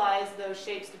initialize those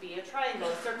shapes to be a triangle,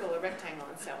 a circle, a rectangle,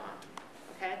 and so on.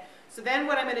 Okay? So then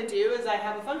what I'm going to do is I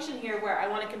have a function here where I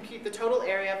want to compute the total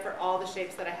area for all the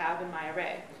shapes that I have in my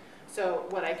array. So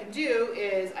what I can do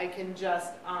is I can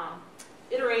just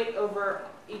iterate over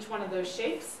each one of those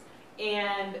shapes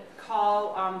and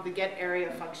call the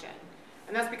getArea function.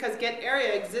 And that's because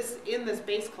getArea exists in this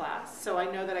base class, so I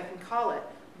know that I can call it.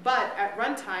 But at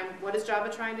runtime, what is Java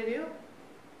trying to do?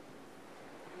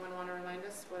 Anyone want to remind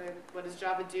us what does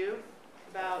Java do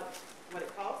about what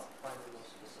it calls? Find the most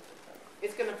specific type.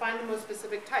 It's going to find the most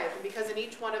specific type. And because in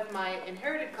each one of my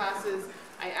inherited classes,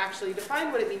 I actually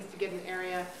define what it means to get an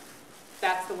area,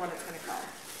 that's the one it's going to call.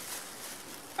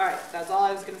 All right, that's all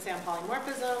I was going to say on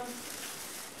polymorphism.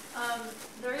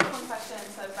 There is one question,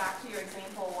 so back to your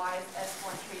example, why is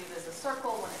S1 treated as a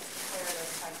circle when it's declared as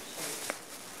a type of shape?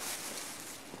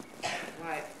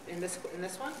 Why? In this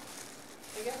one,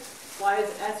 I guess? Why is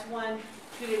S1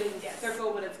 treated as a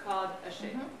circle when it's called a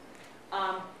shape?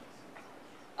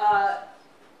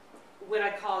 When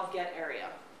I call getArea.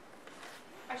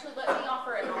 Actually, let me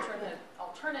offer an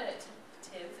alternative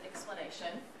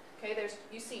explanation. Okay,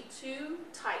 you see 2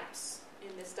 types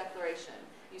in this declaration.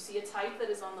 You see a type that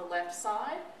is on the left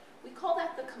side. We call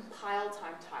that the compile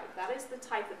time type. That is the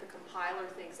type that the compiler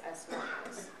thinks S1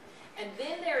 is. And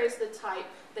then there is the type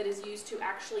that is used to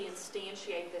actually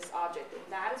instantiate this object, and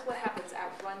that is what happens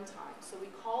at runtime. So we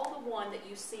call the one that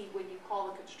you see when you call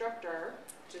the constructor,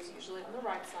 which is usually on the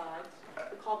right side,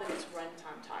 we call them its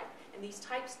runtime type. And these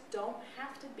types don't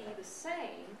have to be the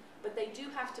same, but they do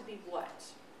have to be what?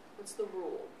 What's the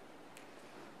rule?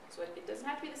 So it doesn't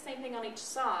have to be the same thing on each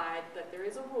side, but there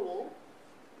is a rule.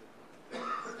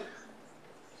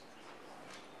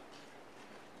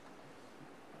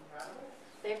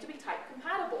 They have to be type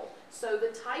compatible. So the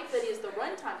type that is the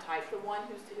runtime type, the one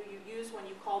who you use when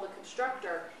you call the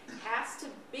constructor, has to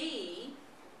be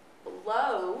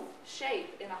below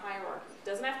shape in a hierarchy. It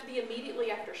doesn't have to be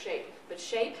immediately after shape, but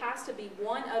shape has to be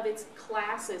one of its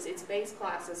classes, its base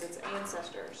classes, its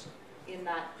ancestors in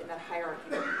that hierarchy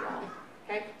that you draw.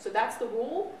 Okay? So that's the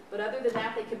rule, but other than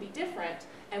that, they can be different.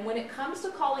 And when it comes to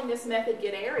calling this method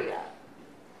getArea,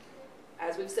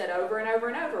 as we've said over and over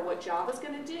and over, what Java's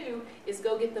going to do is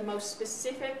go get the most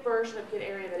specific version of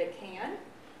getArea that it can,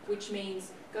 which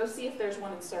means go see if there's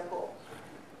one in circle.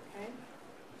 Okay?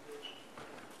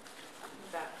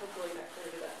 Hopefully that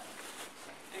cleared it up.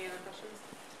 Any other questions?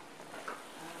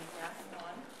 Yeah, hang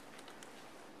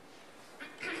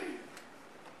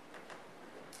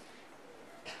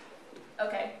on.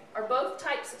 Okay, are both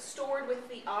types stored with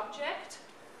the object?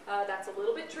 That's a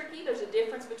little bit tricky. There's a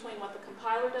difference between what the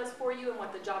compiler does for you and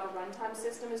what the Java runtime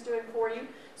system is doing for you.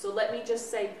 So let me just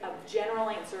say a general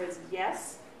answer is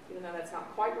yes, even though that's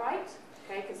not quite right,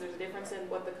 okay, because there's a difference in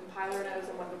what the compiler knows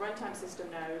and what the runtime system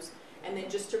knows. And then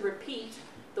just to repeat,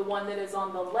 the one that is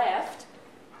on the left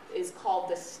is called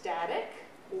the static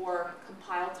or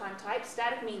compile time type.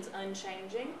 Static means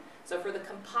unchanging. So for the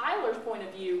compiler's point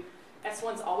of view,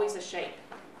 S1's always a shape.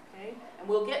 Okay? And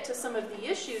we'll get to some of the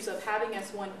issues of having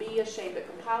S1 be a shape at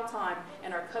compile time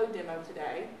in our code demo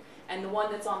today. And the one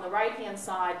that's on the right-hand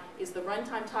side is the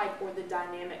runtime type or the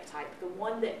dynamic type, the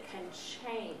one that can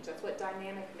change. That's what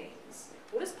dynamic means.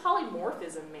 What does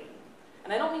polymorphism mean?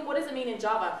 And I don't mean what does it mean in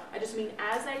Java, I just mean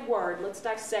as a word. Let's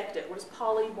dissect it. What does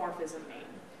polymorphism mean?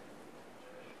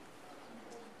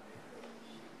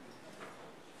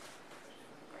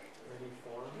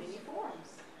 Many forms.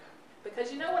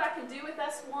 Because you know what I can do with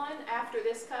S1 after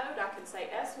this code? I can say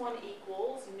S1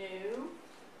 equals new,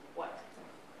 what?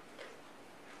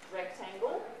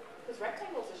 Rectangle, because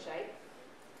rectangle's a shape.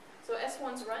 So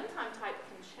S1's runtime type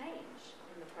can change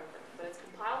in the program, but its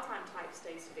compile time type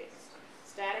stays fixed.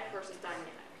 Static versus dynamic,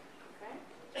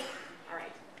 okay? All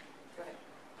right, go ahead.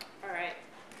 All right.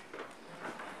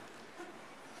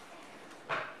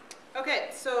 Okay,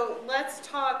 so let's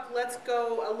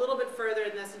go a little bit further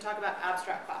in this and talk about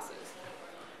abstract classes.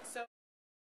 So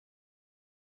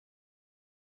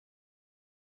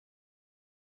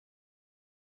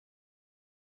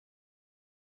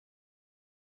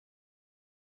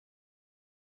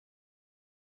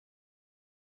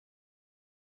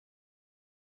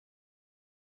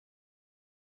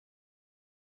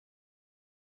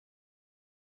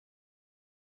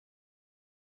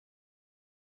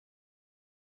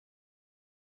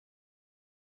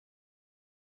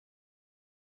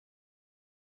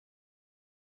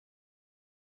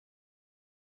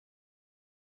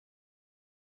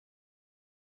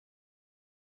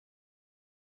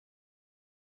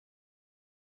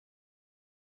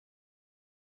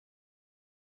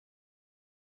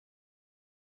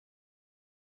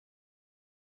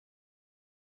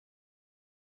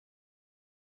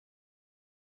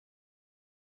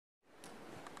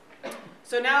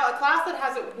So now a class that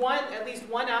has at least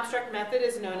one abstract method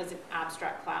is known as an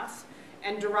abstract class.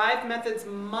 And derived methods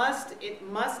must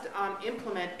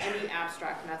implement any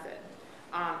abstract method.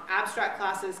 Abstract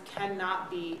classes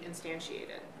cannot be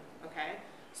instantiated, okay?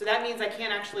 So that means I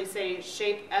can't actually say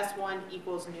shape S1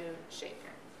 equals new shape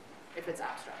if it's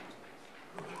abstract.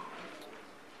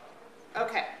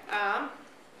 Okay,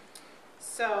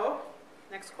 so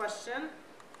next question.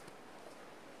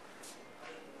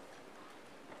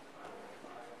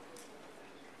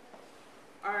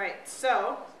 All right,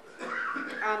 so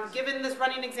given this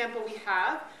running example we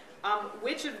have,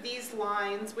 which of these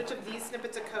lines, which of these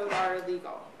snippets of code are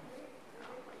illegal? Oh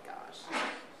my gosh. I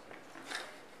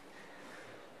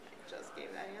just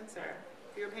gave that answer.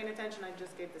 If you were paying attention, I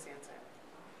just gave this answer.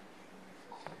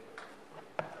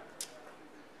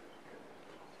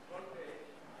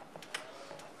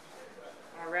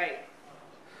 All right.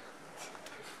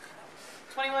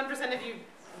 21% of you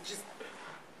just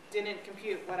didn't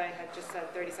compute what I had just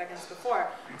said 30 seconds before.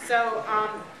 So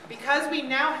because we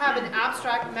now have an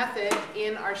abstract method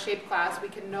in our shape class, we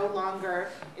can no longer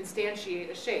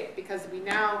instantiate a shape because we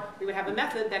would have a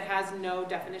method that has no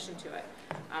definition to it.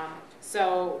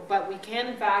 But we can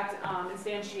in fact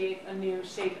instantiate a new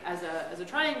shape as a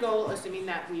triangle, assuming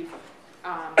that we've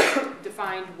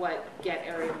defined what get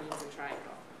area means in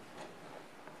triangle.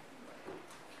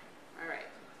 All right.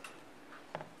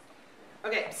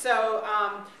 Okay, so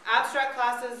abstract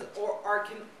classes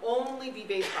can only be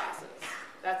base classes.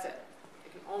 That's it.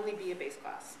 It can only be a base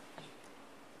class.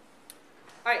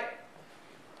 All right.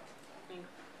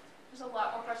 There's a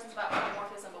lot more questions about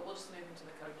homomorphism, but we'll just move into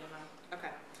the code demo.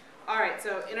 Okay. All right,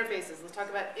 so interfaces. Let's talk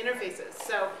about interfaces.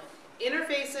 So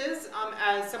interfaces,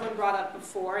 as someone brought up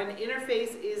before, an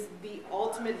interface is the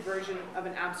ultimate version of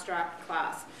an abstract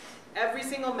class. Every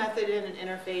single method in an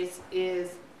interface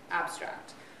is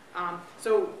abstract.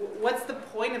 So what's the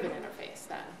point of an interface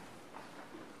then?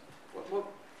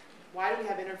 Why do we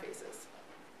have interfaces?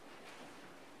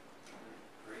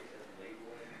 Great at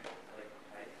labeling like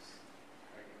types.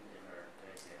 Like in our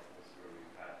examples where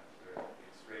we've had,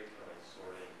 it's great for like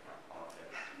sorting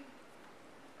objects.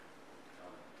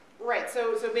 Right,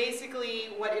 so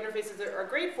basically what interfaces are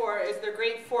great for is they're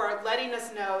great for letting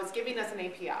us know, it's giving us an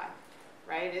API,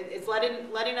 right? It's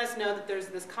letting us know that there's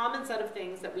this common set of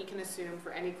things that we can assume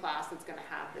for any class that's going to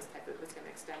have this type of, that's going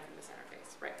to extend from this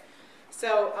interface, right?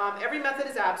 So every method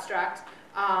is abstract,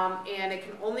 and it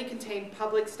can only contain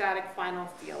public static final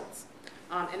fields.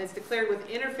 And it's declared with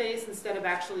interface instead of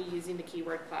actually using the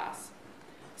keyword class.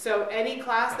 So any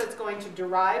class that's going to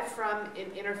derive from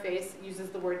an interface uses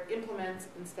the word implements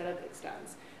instead of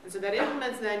extends. And so that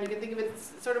implements, then you can think of it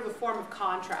as sort of a form of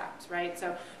contract, right?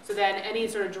 So then any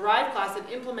sort of derived class that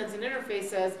implements an interface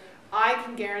says, I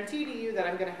can guarantee to you that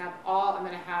I'm going to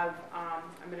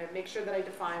make sure that I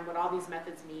define what all these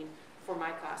methods mean for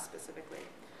my class specifically.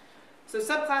 So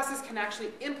subclasses can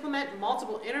actually implement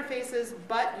multiple interfaces,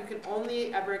 but you can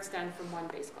only ever extend from one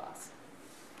base class.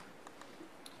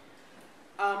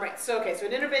 Right, so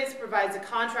an interface provides a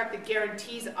contract that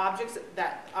guarantees objects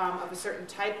that of a certain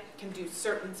type can do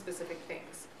certain specific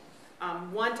things.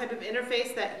 One type of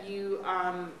interface that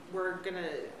we're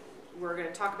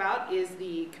gonna talk about is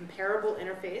the comparable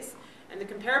interface, and the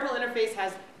comparable interface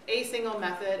has a single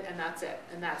method, and that's it,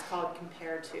 and that's called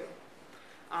compare to.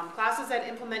 Classes that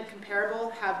implement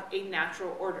comparable have a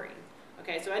natural ordering.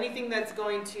 Okay, so anything that's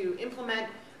going to implement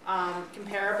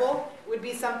comparable would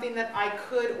be something that I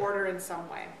could order in some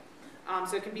way.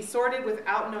 So it can be sorted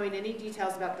without knowing any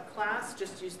details about the class,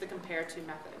 just use the compare to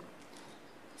method.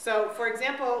 So for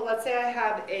example, let's say I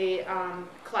have a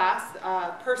class,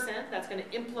 person, that's going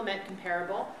to implement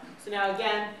comparable. So now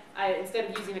again, instead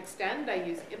of using extend, I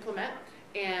use implement.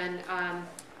 And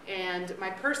my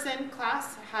person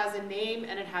class has a name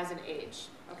and it has an age.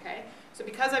 Okay? So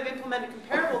because I've implemented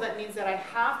comparable, that means that I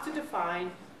have to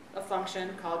define a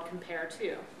function called compare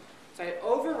to. So I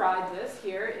override this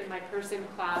here in my person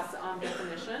class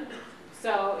definition.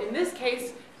 So in this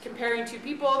case, comparing two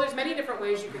people, there's many different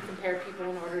ways you could compare people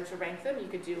in order to rank them. You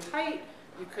could do height,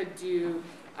 you could do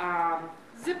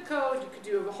zip code, you could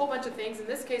do a whole bunch of things. In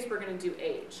this case, we're going to do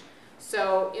age.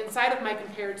 So inside of my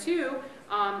compare to,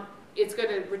 it's going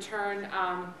to return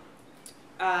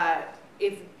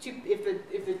if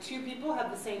the two people have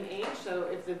the same age. So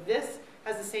if this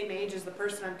has the same age as the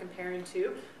person I'm comparing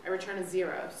to, I return a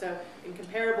 0. So in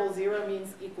comparable, 0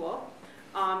 means equal.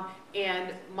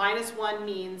 And -1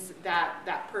 means that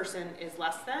that person is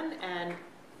less than, and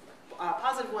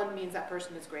 +1 means that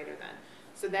person is greater than.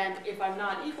 So then if I'm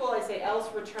not equal, I say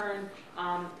else return,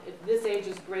 if this age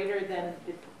is greater than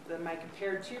my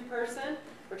compared to person,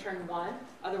 return 1,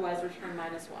 otherwise return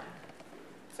 -1.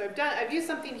 So I've used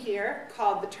something here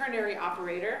called the ternary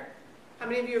operator. How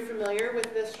many of you are familiar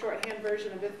with this shorthand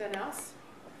version of if then else?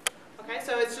 Okay,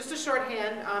 so it's just a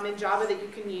shorthand in Java that you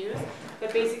can use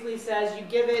that basically says you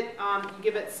give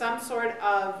it some sort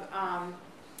of oh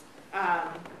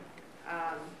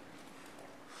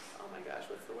my gosh,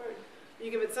 what's the word? You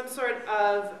give it some sort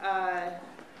of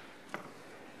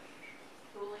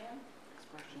Boolean?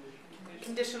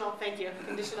 Conditional. Thank you.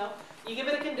 Conditional. You give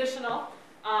it a conditional,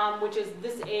 which is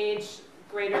this age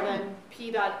greater than p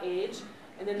dot age,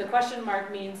 and then the question mark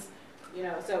means,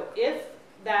 so if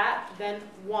that, then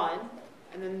 1,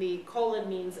 and then the colon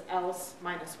means else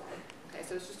 -1. Okay,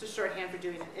 so it's just a shorthand for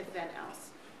doing an if then else.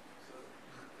 So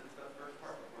is the first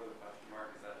part before the question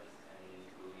mark, is that just any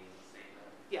Boolean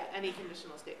statement? Yeah, any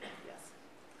conditional statement, yes.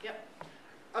 Yep.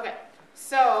 Okay,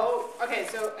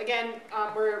 so again,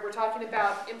 we're talking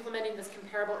about implementing this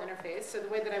comparable interface. So the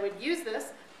way that I would use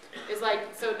this is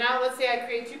so now let's say I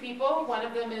create two people. One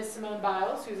of them is Simone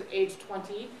Biles, who's age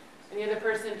 20. And the other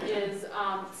person is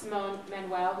Simone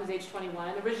Manuel, who's age 21.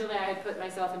 And originally I had put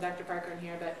myself and Dr. Parker in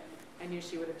here, but I knew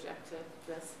she would object to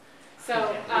this.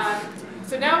 So,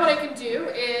 so now what I can do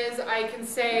I can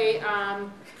say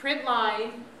print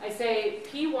line, I say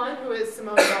P1, who is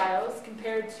Simone Biles,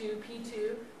 compared to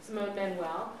P2, Simone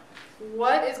Manuel.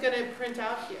 What is going to print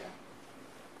out here?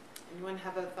 Anyone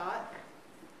have a thought?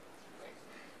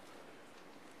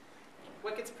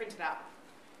 What gets printed out?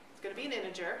 It's going to be an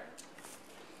integer.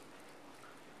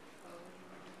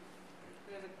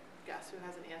 Who has a guess? Who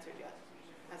hasn't answered yet?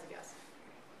 Has a guess?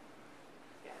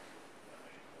 Yeah.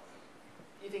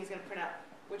 You think it's going to print out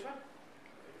which one?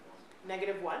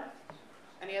 -1.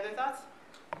 Any other thoughts?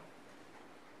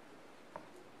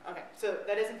 Okay, so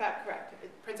that is in fact correct.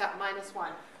 It prints out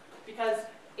 -1 because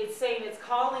it's saying it's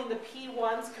calling the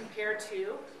P1s compare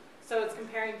to. So it's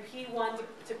comparing P1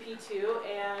 to P2,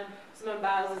 and Simone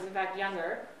Biles is in fact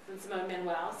younger than Simone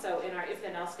Manuel. So in our if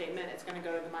then else statement, it's going to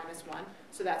go to the -1.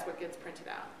 So that's what gets printed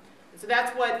out. And so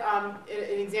that's what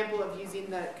an example of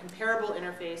using the comparable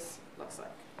interface looks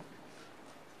like.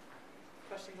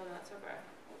 Questions on that so far?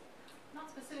 Not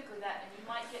specifically that, and you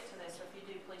might get to this, or if you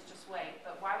do, please just wait,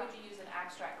 but why would you use an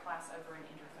abstract class over an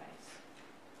interface?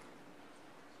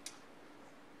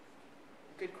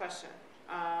 Good question.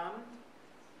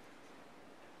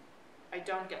 I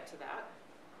don't get to that.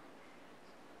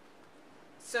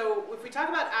 So if we talk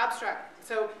about abstract,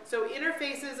 so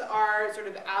interfaces are sort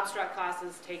of abstract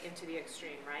classes taken to the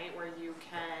extreme, right? Where you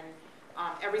can,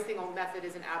 every single method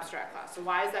is an abstract class. So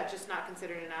why is that just not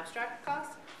considered an abstract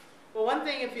class? Well, one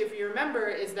thing, if you remember,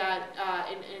 is that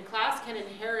in class can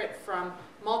inherit from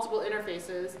multiple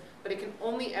interfaces, but it can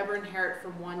only ever inherit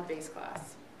from one base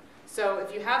class. So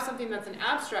if you have something that's an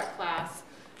abstract class,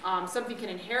 something can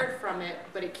inherit from it,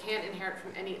 but it can't inherit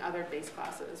from any other base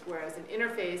classes. Whereas an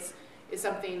interface is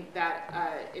something that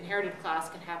inherited class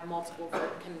can have multiple,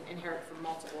 can inherit from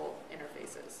multiple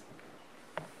interfaces.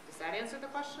 Does that answer the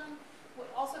question? Well,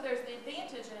 also, there's the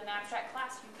advantage in an abstract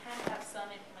class. You can have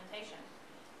some implementation.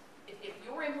 If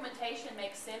your implementation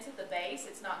makes sense at the base,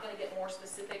 it's not going to get more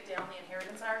specific down the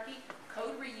inheritance hierarchy.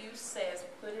 Code reuse says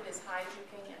put it as high as you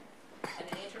can,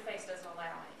 and an interface doesn't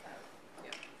allow any code.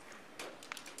 Yeah.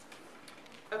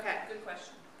 Okay. Good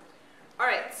question. All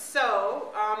right,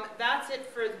 so that's it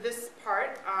for this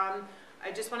part.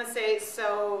 I just want to say,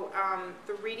 so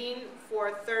the reading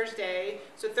for Thursday,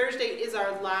 so Thursday is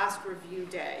our last review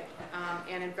day.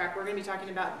 And in fact, we're going to be talking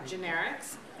about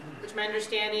generics, which my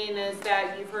understanding is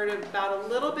that you've heard about a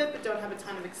little bit, but don't have a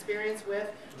ton of experience with.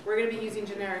 We're going to be using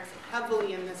generics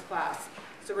heavily in this class.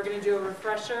 So we're going to do a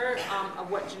refresher of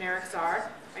what generics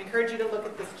are. I encourage you to look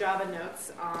at this Java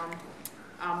Notes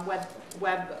web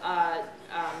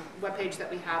page that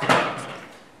we have.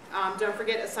 Don't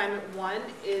forget, assignment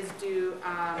 1 is due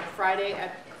Friday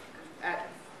at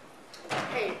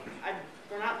hey,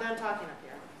 we're not done talking up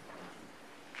here.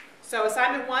 So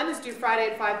assignment 1 is due Friday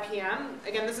at 5 p.m.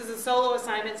 Again, this is a solo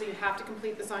assignment, so you have to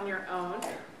complete this on your own.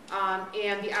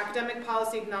 And the academic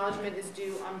policy acknowledgement is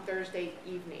due on Thursday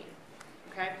evening.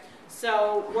 Okay?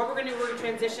 So what we're going to do, we're going to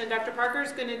transition. Dr. Parker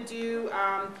is going to do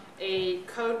a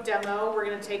code demo. We're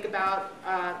going to take about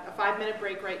a 5-minute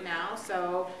break right now.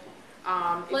 So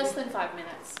Less than 5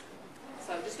 minutes.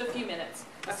 So just a few minutes.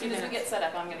 As soon as we get set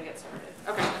up, I'm going to get started.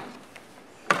 Okay.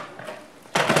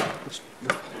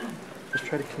 Let's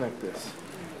try to connect this.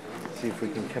 See if we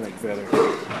can connect better.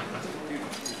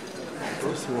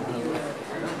 Let's see what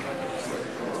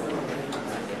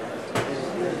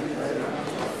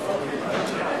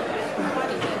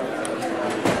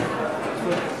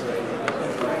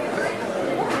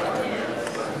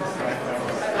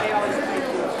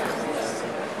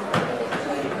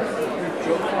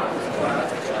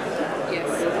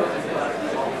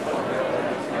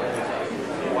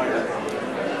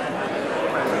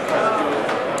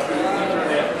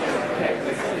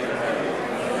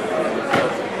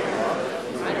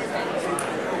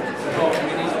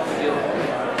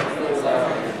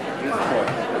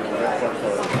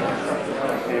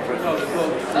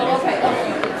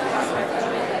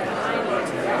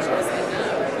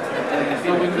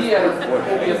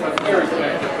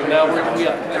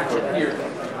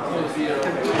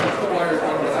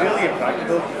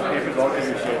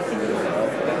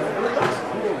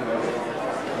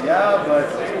Yeah, but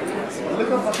look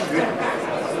how fucking good.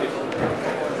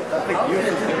 That's like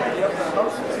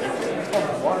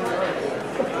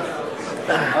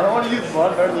I don't want to use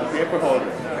one as a paper holder.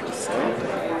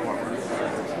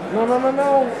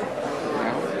 No.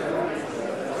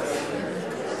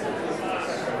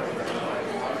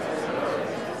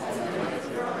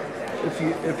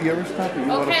 If you ever stop it, you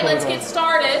want to Okay, let's get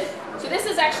started. So this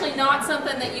is actually not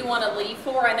something that you want to leave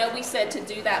for. I know we said to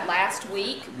do that last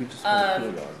week,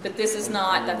 but this is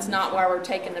not, that's not why we're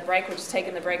taking the break. We're just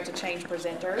taking the break to change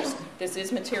presenters. This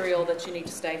is material that you need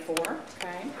to stay for,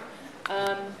 okay?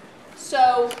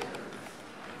 So,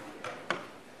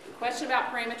 the question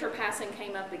about parameter passing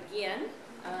came up again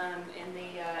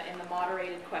in the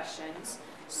moderated questions.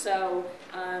 So,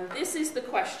 this is the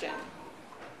question.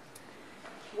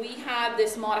 We have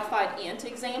this modified int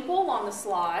example on the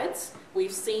slides.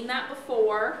 We've seen that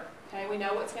before. Okay, we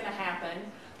know what's going to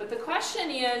happen. But the question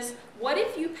is, what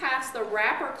if you pass the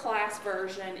wrapper class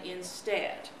version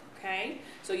instead? Okay,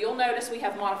 so you'll notice we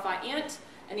have modify int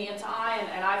and int I,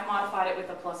 and I've modified it with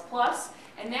a plus plus.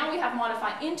 And now we have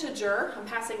modify integer. I'm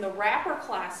passing the wrapper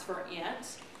class for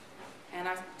int. And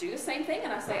I do the same thing,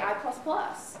 and I say I plus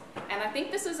plus. And I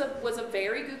think this was a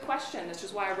very good question. This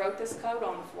is why I wrote this code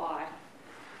on the fly.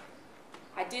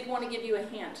 I did want to give you a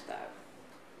hint, though.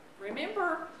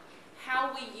 Remember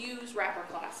how we use wrapper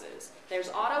classes. There's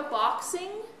auto boxing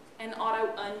and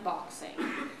auto unboxing.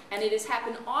 And it has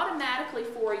happened automatically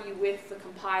for you with the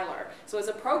compiler. So as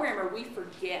a programmer, we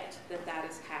forget that that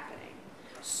is happening.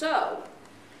 So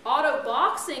auto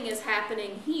boxing is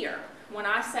happening here. When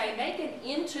I say make an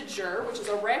integer, which is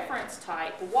a reference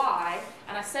type, y,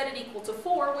 and I set it equal to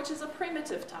 4, which is a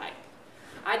primitive type.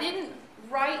 I didn't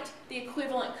write the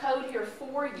equivalent code here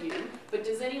for you, but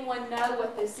does anyone know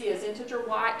what this is? Integer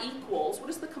y equals, what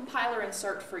does the compiler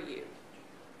insert for you?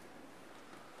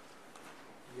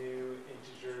 New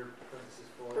integer parenthesis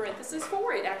 4. Parenthesis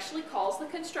 4. It actually calls the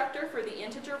constructor for the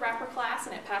integer wrapper class,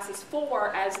 and it passes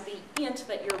 4 as the int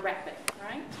that you're wrapping,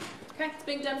 right? Okay, it's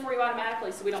being done for you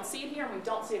automatically, so we don't see it here and we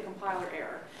don't see a compiler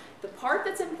error. The part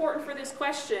that's important for this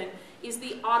question is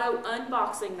the auto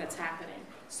unboxing that's happening.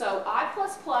 So I++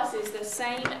 is the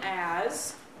same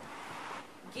as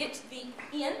get the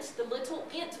int, the little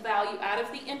int value out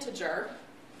of the integer.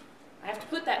 I have to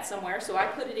put that somewhere, so I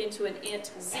put it into an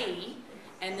int z,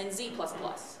 and then z++.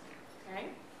 Okay?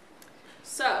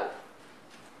 So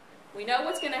we know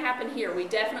what's going to happen here. We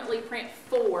definitely print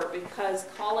 4 because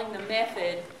calling the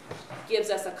method gives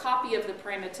us a copy of the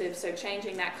primitive, so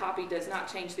changing that copy does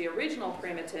not change the original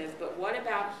primitive. But what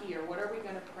about here? What are we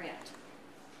going to print?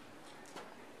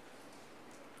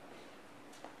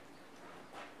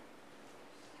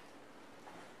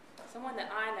 Someone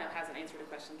that I know hasn't answered a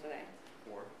question today.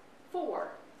 4. 4.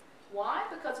 Why?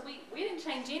 Because we didn't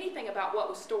change anything about what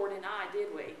was stored in I, did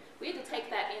we? We had to take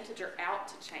that integer out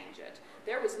to change it.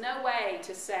 There was no way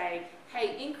to say,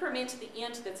 hey, increment the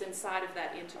int that's inside of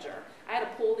that integer. I had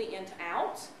to pull the int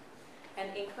out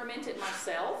and increment it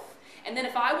myself. And then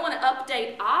if I want to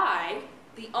update I,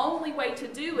 the only way to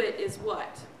do it is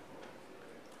what?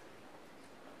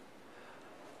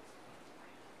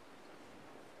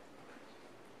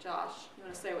 Josh, you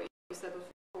want to say what you said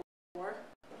before?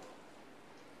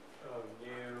 Oh,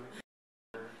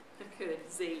 new. Good,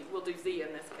 Z. We'll do Z in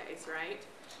this case, right?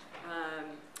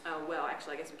 Oh, well,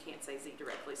 actually, I guess we can't say Z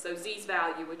directly. So Z's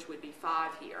value, which would be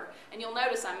 5 here. And you'll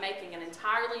notice I'm making an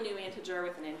entirely new integer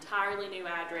with an entirely new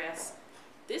address.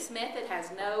 This method has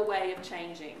no way of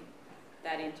changing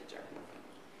that integer.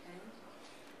 Okay?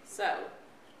 So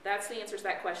that's the answer to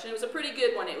that question. It was a pretty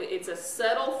good one. It's a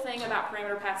subtle thing about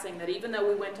parameter passing that even though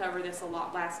we went over this a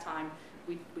lot last time,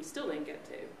 we still didn't get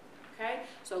to. Okay?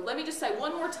 So let me just say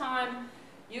one more time.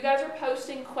 You guys are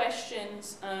posting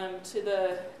questions to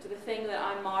the thing that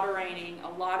I'm moderating. A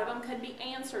lot of them can be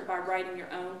answered by writing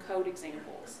your own code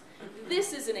examples.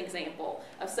 This is an example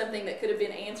of something that could have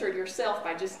been answered yourself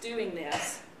by just doing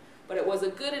this, but it was a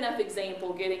good enough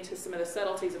example getting to some of the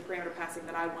subtleties of parameter passing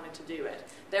that I wanted to do it.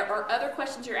 There are other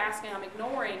questions you're asking I'm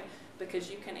ignoring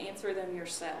because you can answer them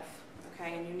yourself,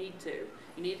 okay, and you need to.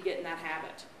 You need to get in that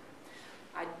habit.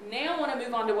 I now want to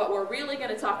move on to what we're really going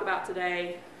to talk about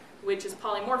today, which is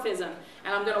polymorphism.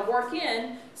 And I'm going to work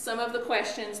in some of the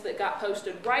questions that got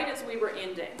posted right as we were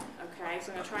ending. Okay, so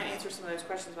I'm going to try and answer some of those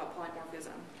questions about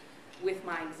polymorphism with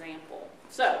my example.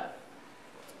 So,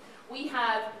 we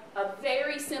have a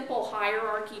very simple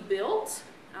hierarchy built.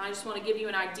 And I just want to give you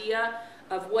an idea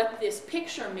of what this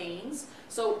picture means.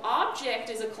 So, object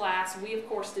is a class we, of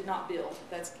course, did not build.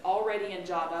 That's already in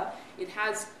Java. It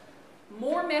has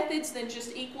more methods than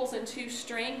just equals and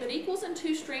toString, but equals and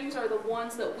toStrings are the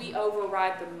ones that we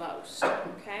override the most,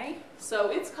 okay? So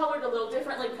it's colored a little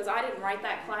differently because I didn't write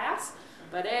that class,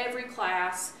 but every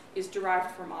class is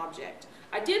derived from object.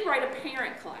 I did write a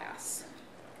parent class,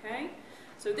 okay?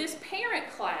 So this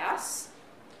parent class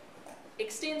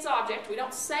extends object. We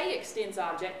don't say extends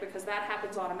object because that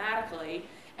happens automatically.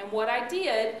 And what I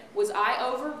did was I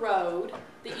overrode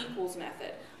the equals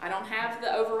method. I don't have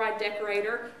the override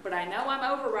decorator, but I know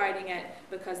I'm overriding it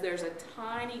because there's a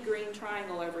tiny green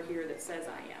triangle over here that says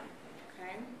I am.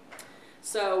 Okay?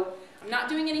 So I'm not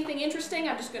doing anything interesting.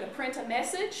 I'm just going to print a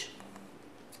message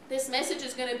This message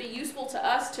is going to be useful to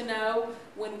us to know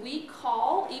when we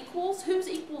call equals, whose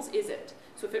equals is it?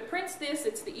 So if it prints this,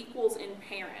 it's the equals in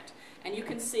parent. And you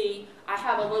can see I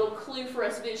have a little clue for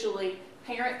us visually.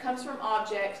 Parent comes from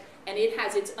object, and it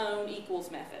has its own equals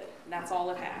method. And that's all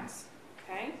it has.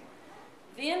 Okay?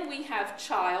 Then we have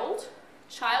child.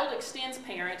 Child extends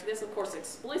parent. This, of course,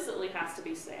 explicitly has to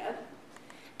be said.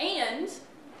 And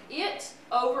it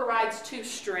overrides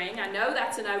toString. I know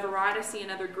that's an override. I see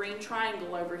another green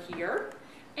triangle over here.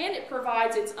 And it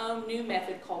provides its own new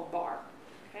method called bar.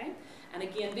 Okay? And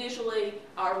again, visually,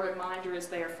 our reminder is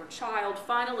there for child.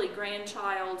 Finally,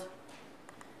 grandchild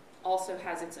also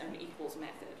has its own equals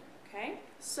method. Okay?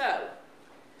 So,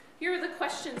 here are the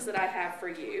questions that I have for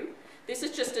you. This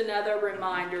is just another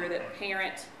reminder that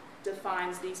parent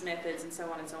defines these methods and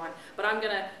so on and so on. But I'm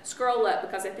going to scroll up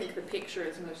because I think the picture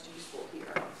is most useful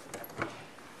here.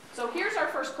 So here's our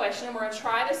first question, and we're going to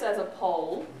try this as a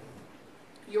poll.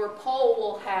 Your poll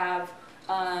will have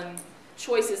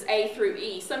choices A through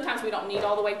E. Sometimes we don't need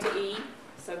all the way to E,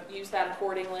 so use that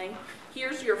accordingly.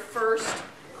 Here's your first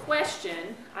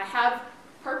question. I have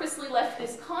purposely left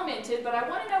this commented, but I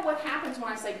want to know what happens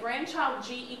when I say grandchild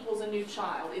G equals a new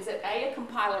child. Is it A, a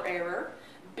compiler error,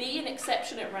 B, an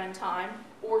exception at runtime,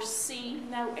 or C,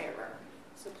 no error?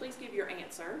 So please give your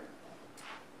answer.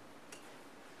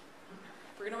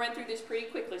 We're going to run through this pretty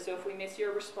quickly, so if we miss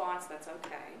your response, that's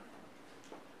okay.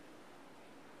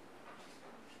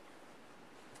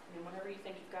 And whenever you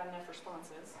think you've got enough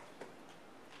responses.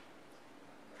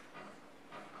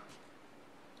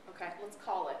 Okay, let's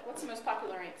call it. What's the most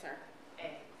popular answer?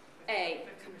 A.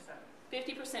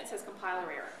 50%. 50% says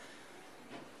compiler error.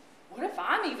 What if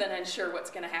I'm even unsure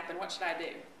what's going to happen? What should I do?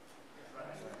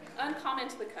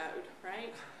 Uncomment the code,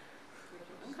 right?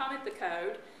 Uncomment the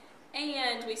code.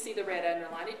 And we see the red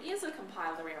underline. It is a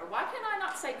compiler error. Why can I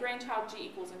not say grandchild G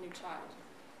equals a new child?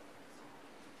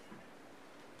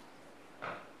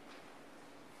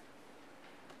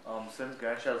 Since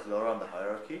grandchild is lower on the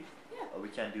hierarchy, Yeah. we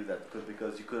can't do that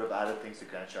because you could have added things to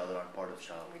grandchild that aren't part of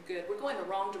child. Good. We're going the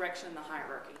wrong direction in the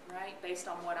hierarchy, right? Based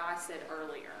on what I said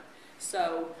earlier.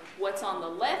 So what's on the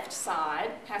left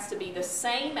side has to be the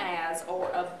same as or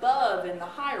above in the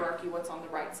hierarchy what's on the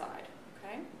right side,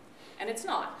 okay? And it's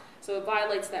not. So it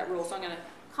violates that rule. So I'm going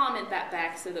to comment that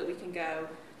back so that we can go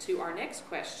to our next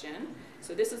question.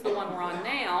 So this is the one we're on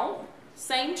now.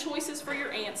 Same choices for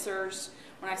your answers.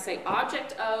 When I say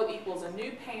object O equals a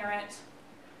new parent,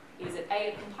 is it A,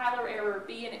 a compiler error,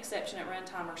 B, an exception at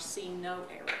runtime, or C, no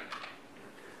error?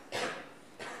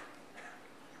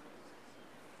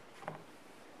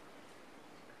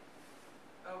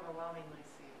 Overwhelmingly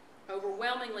C.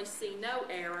 Overwhelmingly C, no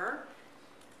error.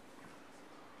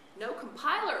 No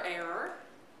compiler error.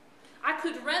 I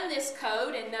could run this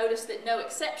code and notice that no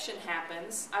exception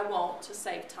happens. I won't to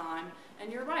save time.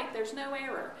 And you're right, there's no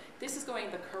error. This is going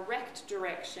the correct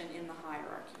direction in the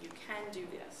hierarchy. You can do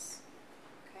this.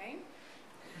 Okay?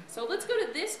 So let's go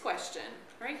to this question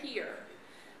right here.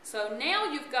 So now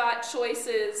you've got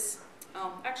choices.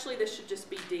 Actually, this should just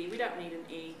be D. We don't need an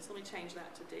E. So let me change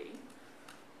that to D.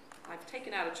 I've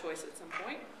taken out a choice at some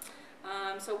point.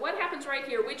 So what happens right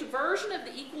here? Which version of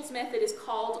the equals method is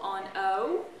called on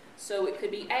O? So it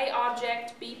could be A,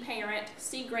 object, B, parent,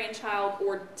 C, grandchild,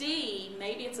 or D,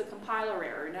 maybe it's a compiler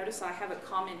error. Notice I have it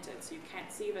commented, so you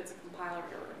can't see if it's a compiler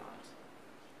error or not.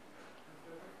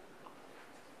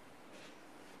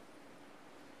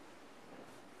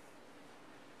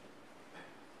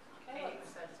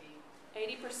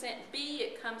 Okay. 80% B,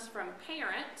 it comes from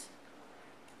parent.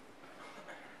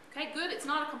 Okay, good, it's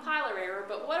not a compiler error,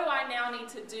 but what do I now need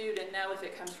to do to know if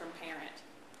it comes from parent?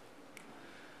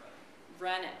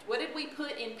 Run it. What did we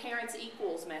put in parent's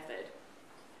equals method?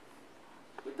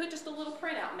 We put just a little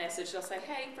printout message. They'll say,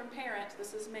 hey, from parent,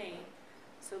 this is me.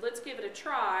 So let's give it a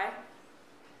try.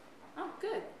 Oh,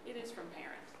 good, it is from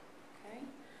parent. Okay,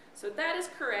 so that is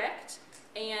correct,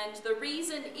 and the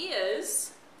reason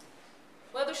is,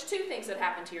 well, there's two things that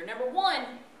happened here. Number one,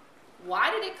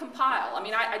 why did it compile? I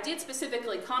mean, I did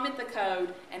specifically comment the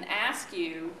code and ask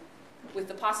you, with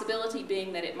the possibility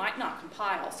being that it might not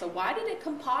compile. So why did it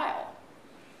compile?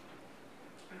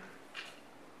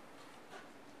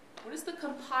 What is the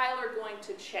compiler going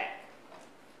to check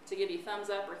to give you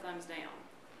thumbs up or thumbs down?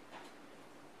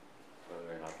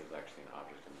 Whether or not there's actually an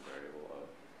object in the variable of.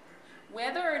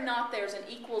 Whether or not there's an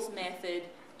equals method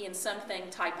in something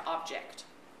type object.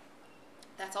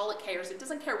 That's all it cares. It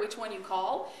doesn't care which one you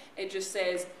call. It just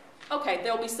says, okay,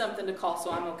 there'll be something to call,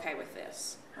 so I'm okay with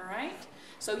this. All right?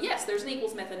 So yes, there's an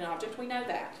equals method in object. We know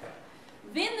that.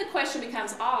 Then the question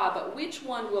becomes, but which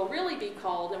one will really be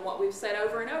called? And what we've said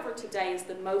over and over today is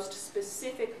the most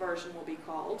specific version will be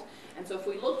called. And so if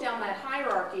we look down that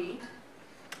hierarchy,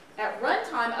 at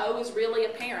runtime, O is really a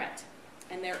parent.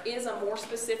 And there is a more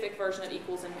specific version of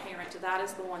equals in parent. That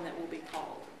is the one that will be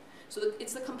called. So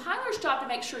it's the compiler's job to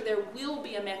make sure there will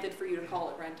be a method for you to call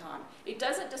at runtime. It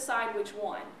doesn't decide which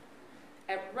one.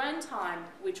 At runtime,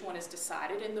 which one is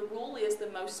decided, and the rule is the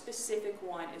most specific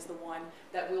one is the one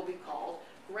that will be called.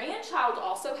 Grandchild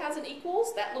also has an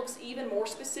equals. That looks even more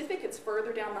specific. It's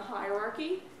further down the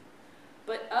hierarchy.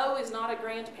 But O is not a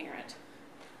grandparent.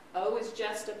 O is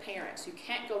just a parent, so you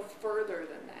can't go further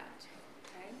than that.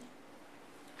 Okay?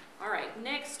 All right,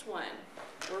 next one.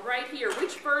 We're right here.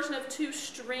 Which version of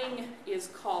toString is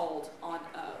called on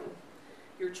O?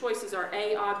 Your choices are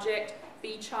A, object,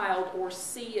 B, child, or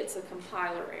C, it's a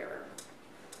compiler error.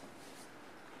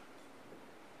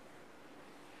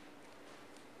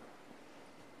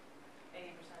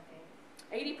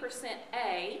 %A. 80%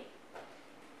 A.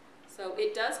 So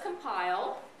it does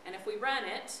compile, and if we run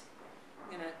it, I'm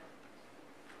going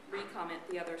to re-comment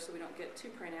the other so we don't get two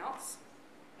printouts.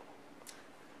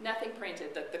 Nothing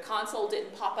printed. The console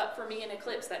didn't pop up for me in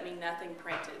Eclipse. That means nothing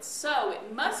printed. So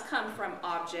it must come from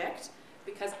object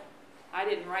because I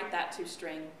didn't write that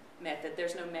toString method.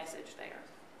 There's no message there.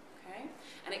 Okay?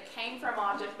 And it came from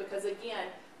object because, again,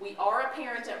 we are a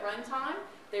parent at runtime.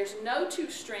 There's no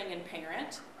toString in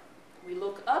parent. We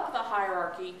look up the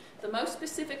hierarchy. The most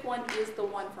specific one is the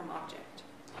one from object.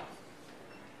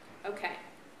 Okay.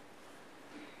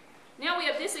 Now we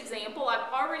have this example.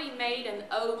 I've already made an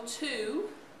O2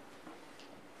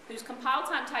 whose compile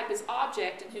time type is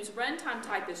object and whose runtime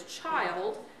type is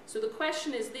child. So the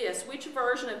question is this: which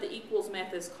version of the equals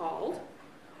method is called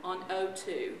on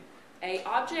O2? A,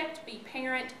 object, B,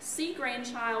 parent, C,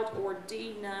 grandchild, or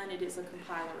D, none. It is a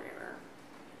compiler error.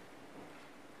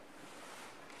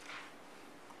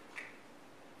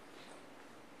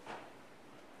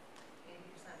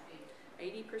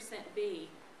 %B. 80% B.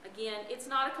 Again, it's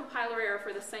not a compiler error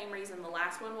for the same reason the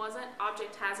last one wasn't.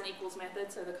 Object has an equals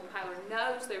method, so the compiler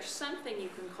knows there's something you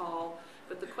can call,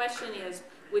 but the question is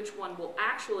which one will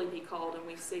actually be called, and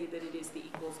we see that it is the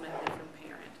equals method from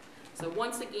parent. So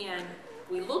once again,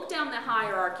 we look down the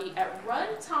hierarchy. At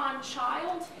runtime,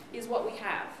 child is what we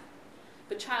have.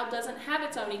 But child doesn't have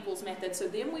its own equals method, so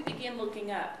then we begin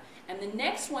looking up. And the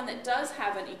next one that does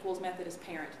have an equals method is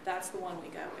parent. That's the one we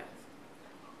go with.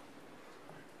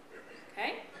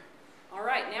 Okay? All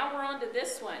right, now we're on to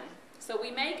this one. So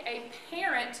we make a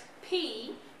parent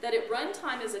P that at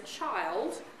runtime is a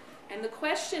child. And the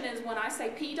question is, when I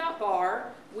say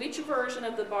p.bar, which version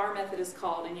of the bar method is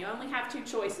called? And you only have two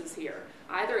choices here.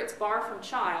 Either it's bar from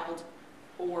child,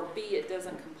 or B, it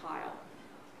doesn't compile.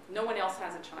 No one else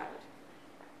has a child.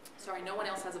 Sorry, no one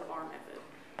else has a bar method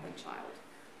than child.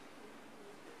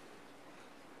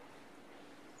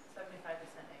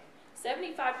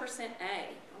 75% A. 75%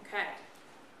 A. Okay.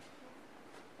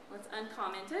 Let's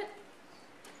uncomment it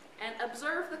and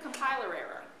observe the compiler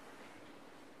error.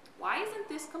 Why isn't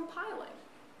this compiling?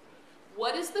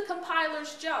 What is the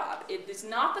compiler's job? It is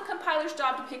not the compiler's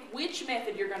job to pick which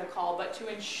method you're going to call, but to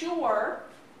ensure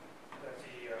that the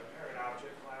parent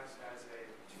object class has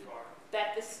a bar.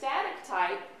 That the static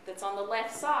type that's on the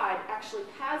left side actually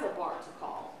has a bar to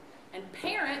call. And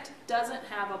parent doesn't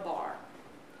have a bar.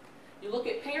 You look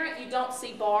at parent, you don't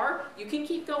see bar. You can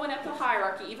keep going up the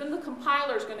hierarchy. Even the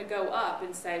compiler is going to go up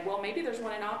and say, well, maybe there's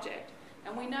one in object.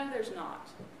 And we know there's not.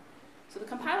 So the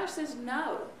compiler says,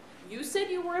 no. You said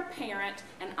you were a parent,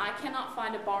 and I cannot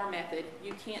find a bar method.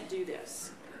 You can't do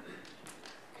this.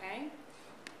 Okay?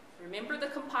 Remember the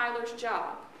compiler's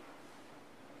job.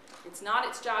 It's not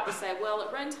its job to say, well,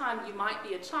 at runtime you might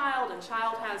be a child, and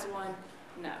child has one.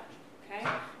 No. Okay?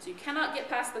 So you cannot get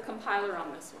past the compiler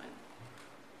on this one.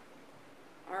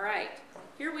 All right,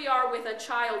 here we are with a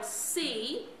child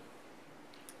C,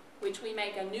 which we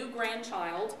make a new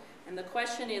grandchild, and the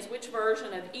question is which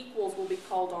version of equals will be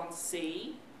called on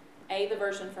C? A, the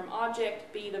version from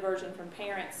object, B, the version from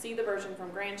parent, C, the version from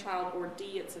grandchild, or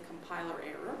D, it's a compiler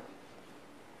error.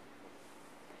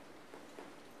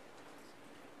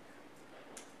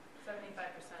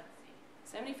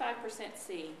 %C. 75%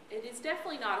 C. It is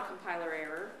definitely not a compiler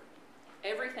error.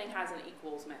 Everything has an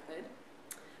equals method.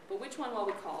 But which one will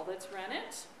we call? Let's run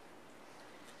it.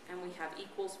 And we have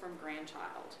equals from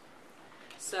grandchild.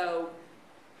 So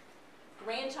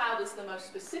grandchild is the most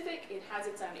specific. It has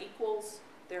its own equals.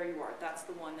 There you are. That's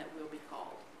the one that will be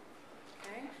called.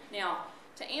 Okay? Now,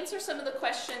 to answer some of the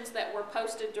questions that were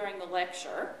posted during the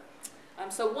lecture,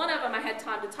 so one of them I had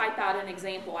time to type out an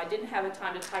example. I didn't have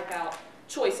time to type out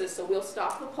choices, so we'll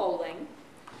stop the polling.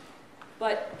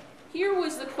 But here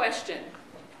was the question.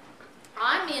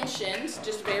 I mentioned,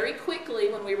 just very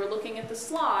quickly when we were looking at the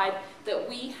slide, that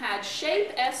we had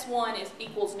shape S1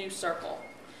 equals new circle.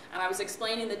 And I was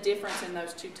explaining the difference in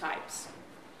those two types.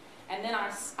 And then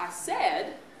I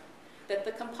said that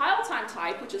the compile time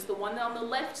type, which is the one on the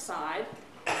left side,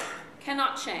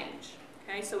 cannot change.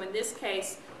 Okay, so in this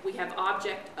case, we have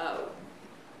object O.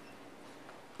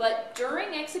 But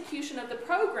during execution of the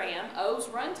program, O's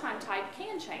runtime type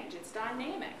can change. It's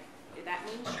dynamic. That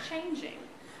means changing.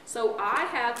 So I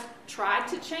have tried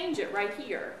to change it right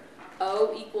here.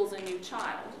 O equals a new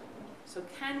child. So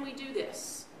can we do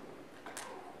this?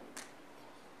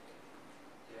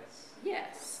 Yes.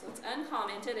 Yes. Let's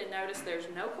uncomment it and notice there's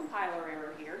no compiler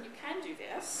error here. You can do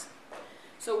this.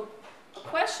 So a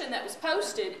question that was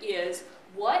posted is,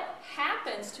 what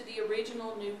happens to the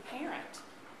original new parent?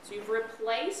 So you've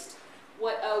replaced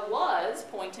what O was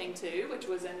pointing to, which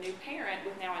was a new parent,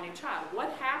 with now a new child.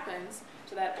 What happens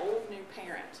to that old new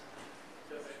parent?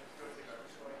 Does it go to the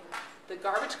garbage collector? The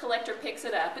garbage collector picks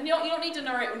it up. And you don't need to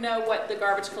know what the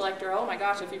garbage collector, oh my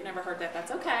gosh, if you've never heard that, that's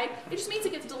okay. It just means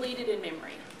it gets deleted in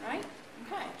memory, right?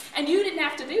 Okay. And you didn't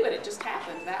have to do it, it just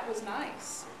happened. That was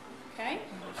nice. Okay?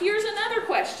 Here's another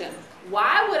question.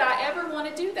 Why would I ever want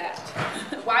to do that?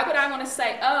 Why would I want to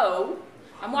say, oh,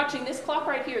 I'm watching this clock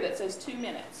right here that says 2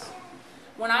 minutes.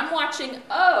 When I'm watching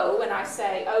O and I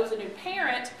say O's a new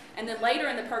parent, and then later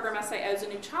in the program I say O's a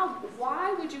new child,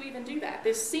 why would you even do that?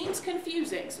 This seems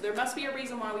confusing, so there must be a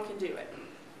reason why we can do it.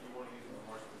 You want to use a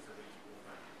more specific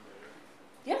later.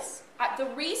 Yes.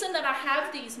 The reason that I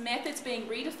have these methods being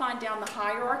redefined down the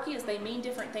hierarchy is they mean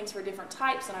different things for different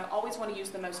types, and I always want to use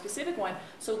the most specific one.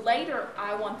 So later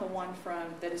I want the one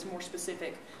that is more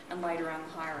specific and later on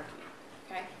the hierarchy.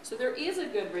 Okay? So there is a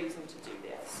good reason to do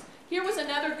this. Here was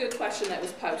another good question that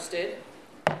was posted.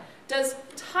 Does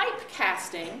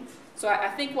typecasting, so I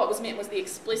think what was meant was the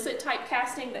explicit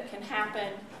typecasting that can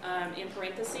happen in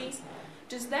parentheses,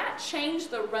 does that change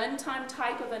the runtime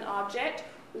type of an object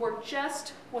or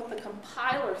just what the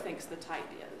compiler thinks the type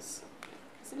is?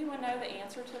 Does anyone know the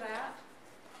answer to that?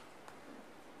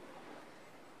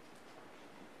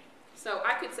 So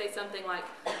I could say something like,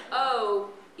 O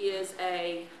is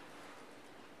a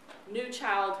new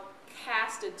child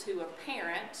casted to a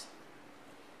parent.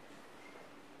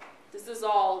 This is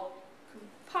all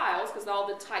compiles because all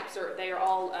the types are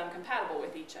all compatible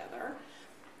with each other.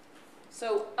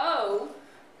 So O,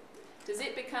 does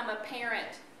it become a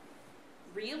parent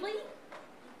really,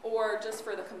 or just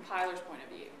for the compiler's point of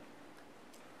view?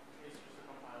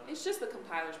 It's just the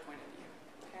compiler's point of view.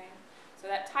 Okay. So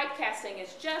that typecasting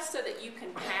is just so that you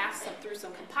can pass through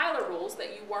some compiler rules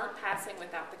that you weren't passing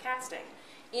without the casting.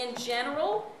 In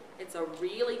general, it's a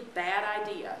really bad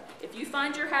idea. If you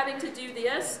find you're having to do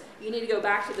this, you need to go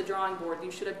back to the drawing board.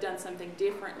 You should have done something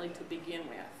differently to begin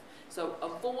with. So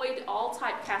avoid all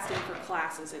typecasting for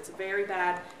classes. It's very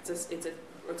bad.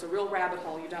 It's a real rabbit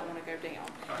hole you don't want to go down.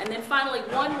 And then finally,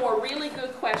 one more really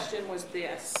good question was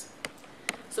this.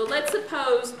 So let's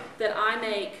suppose that I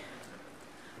make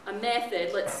a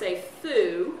method, let's say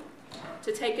foo,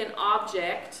 to take an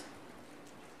object,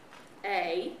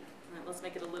 A, let's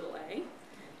make it a little a,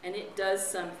 and it does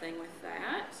something with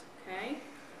that, okay?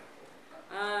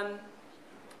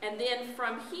 And then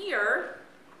from here,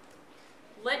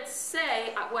 let's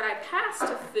say what I pass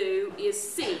to foo is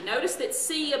C. Notice that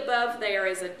C above there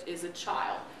is a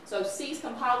child. So C's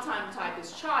compile time type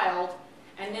is child,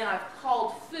 and then I've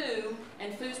called foo,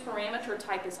 and foo's parameter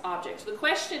type is object. So the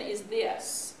question is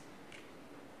this.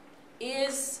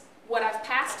 Is what I've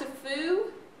passed to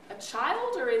foo a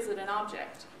child, or is it an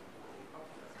object?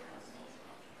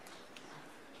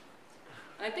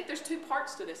 And I think there's two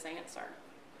parts to this answer.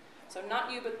 So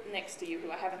not you, but next to you,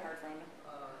 who I haven't heard from.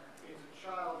 It's a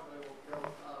child that will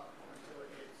build up until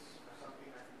it gets something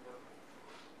that can work.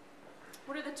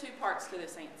 What are the two parts to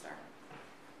this answer?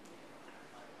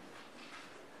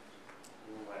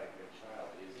 Like a child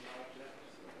is an object,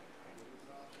 so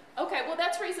an object. Okay, well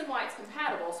that's the reason why it's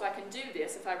compatible, so I can do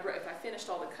this. If I finished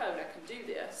all the code, I can do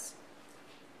this.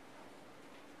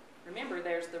 Remember,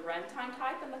 there's the runtime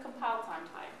type and the compile time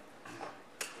type.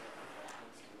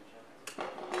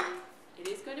 It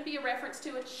is going to be a reference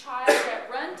to a child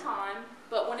at runtime,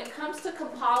 but when it comes to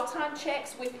compile time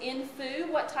checks within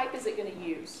foo, what type is it going to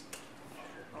use?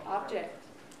 Object.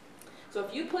 So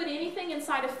if you put anything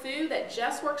inside of foo that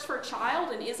just works for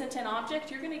child and isn't an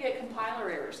object, you're going to get compiler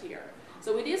errors here.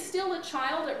 So it is still a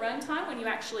child at runtime when you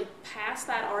actually pass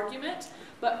that argument,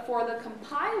 but for the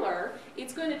compiler,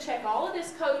 it's going to check all of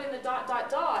this code in the ...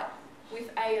 with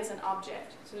A as an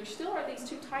object. So there still are these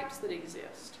two types that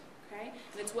exist. Okay?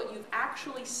 And it's what you've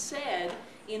actually said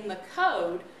in the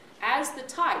code as the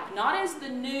type, not as the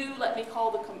new, let me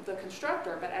call the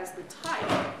constructor, but as the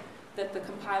type that the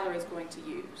compiler is going to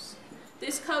use.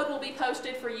 This code will be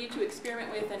posted for you to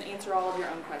experiment with and answer all of your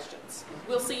own questions.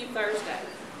 We'll see you Thursday.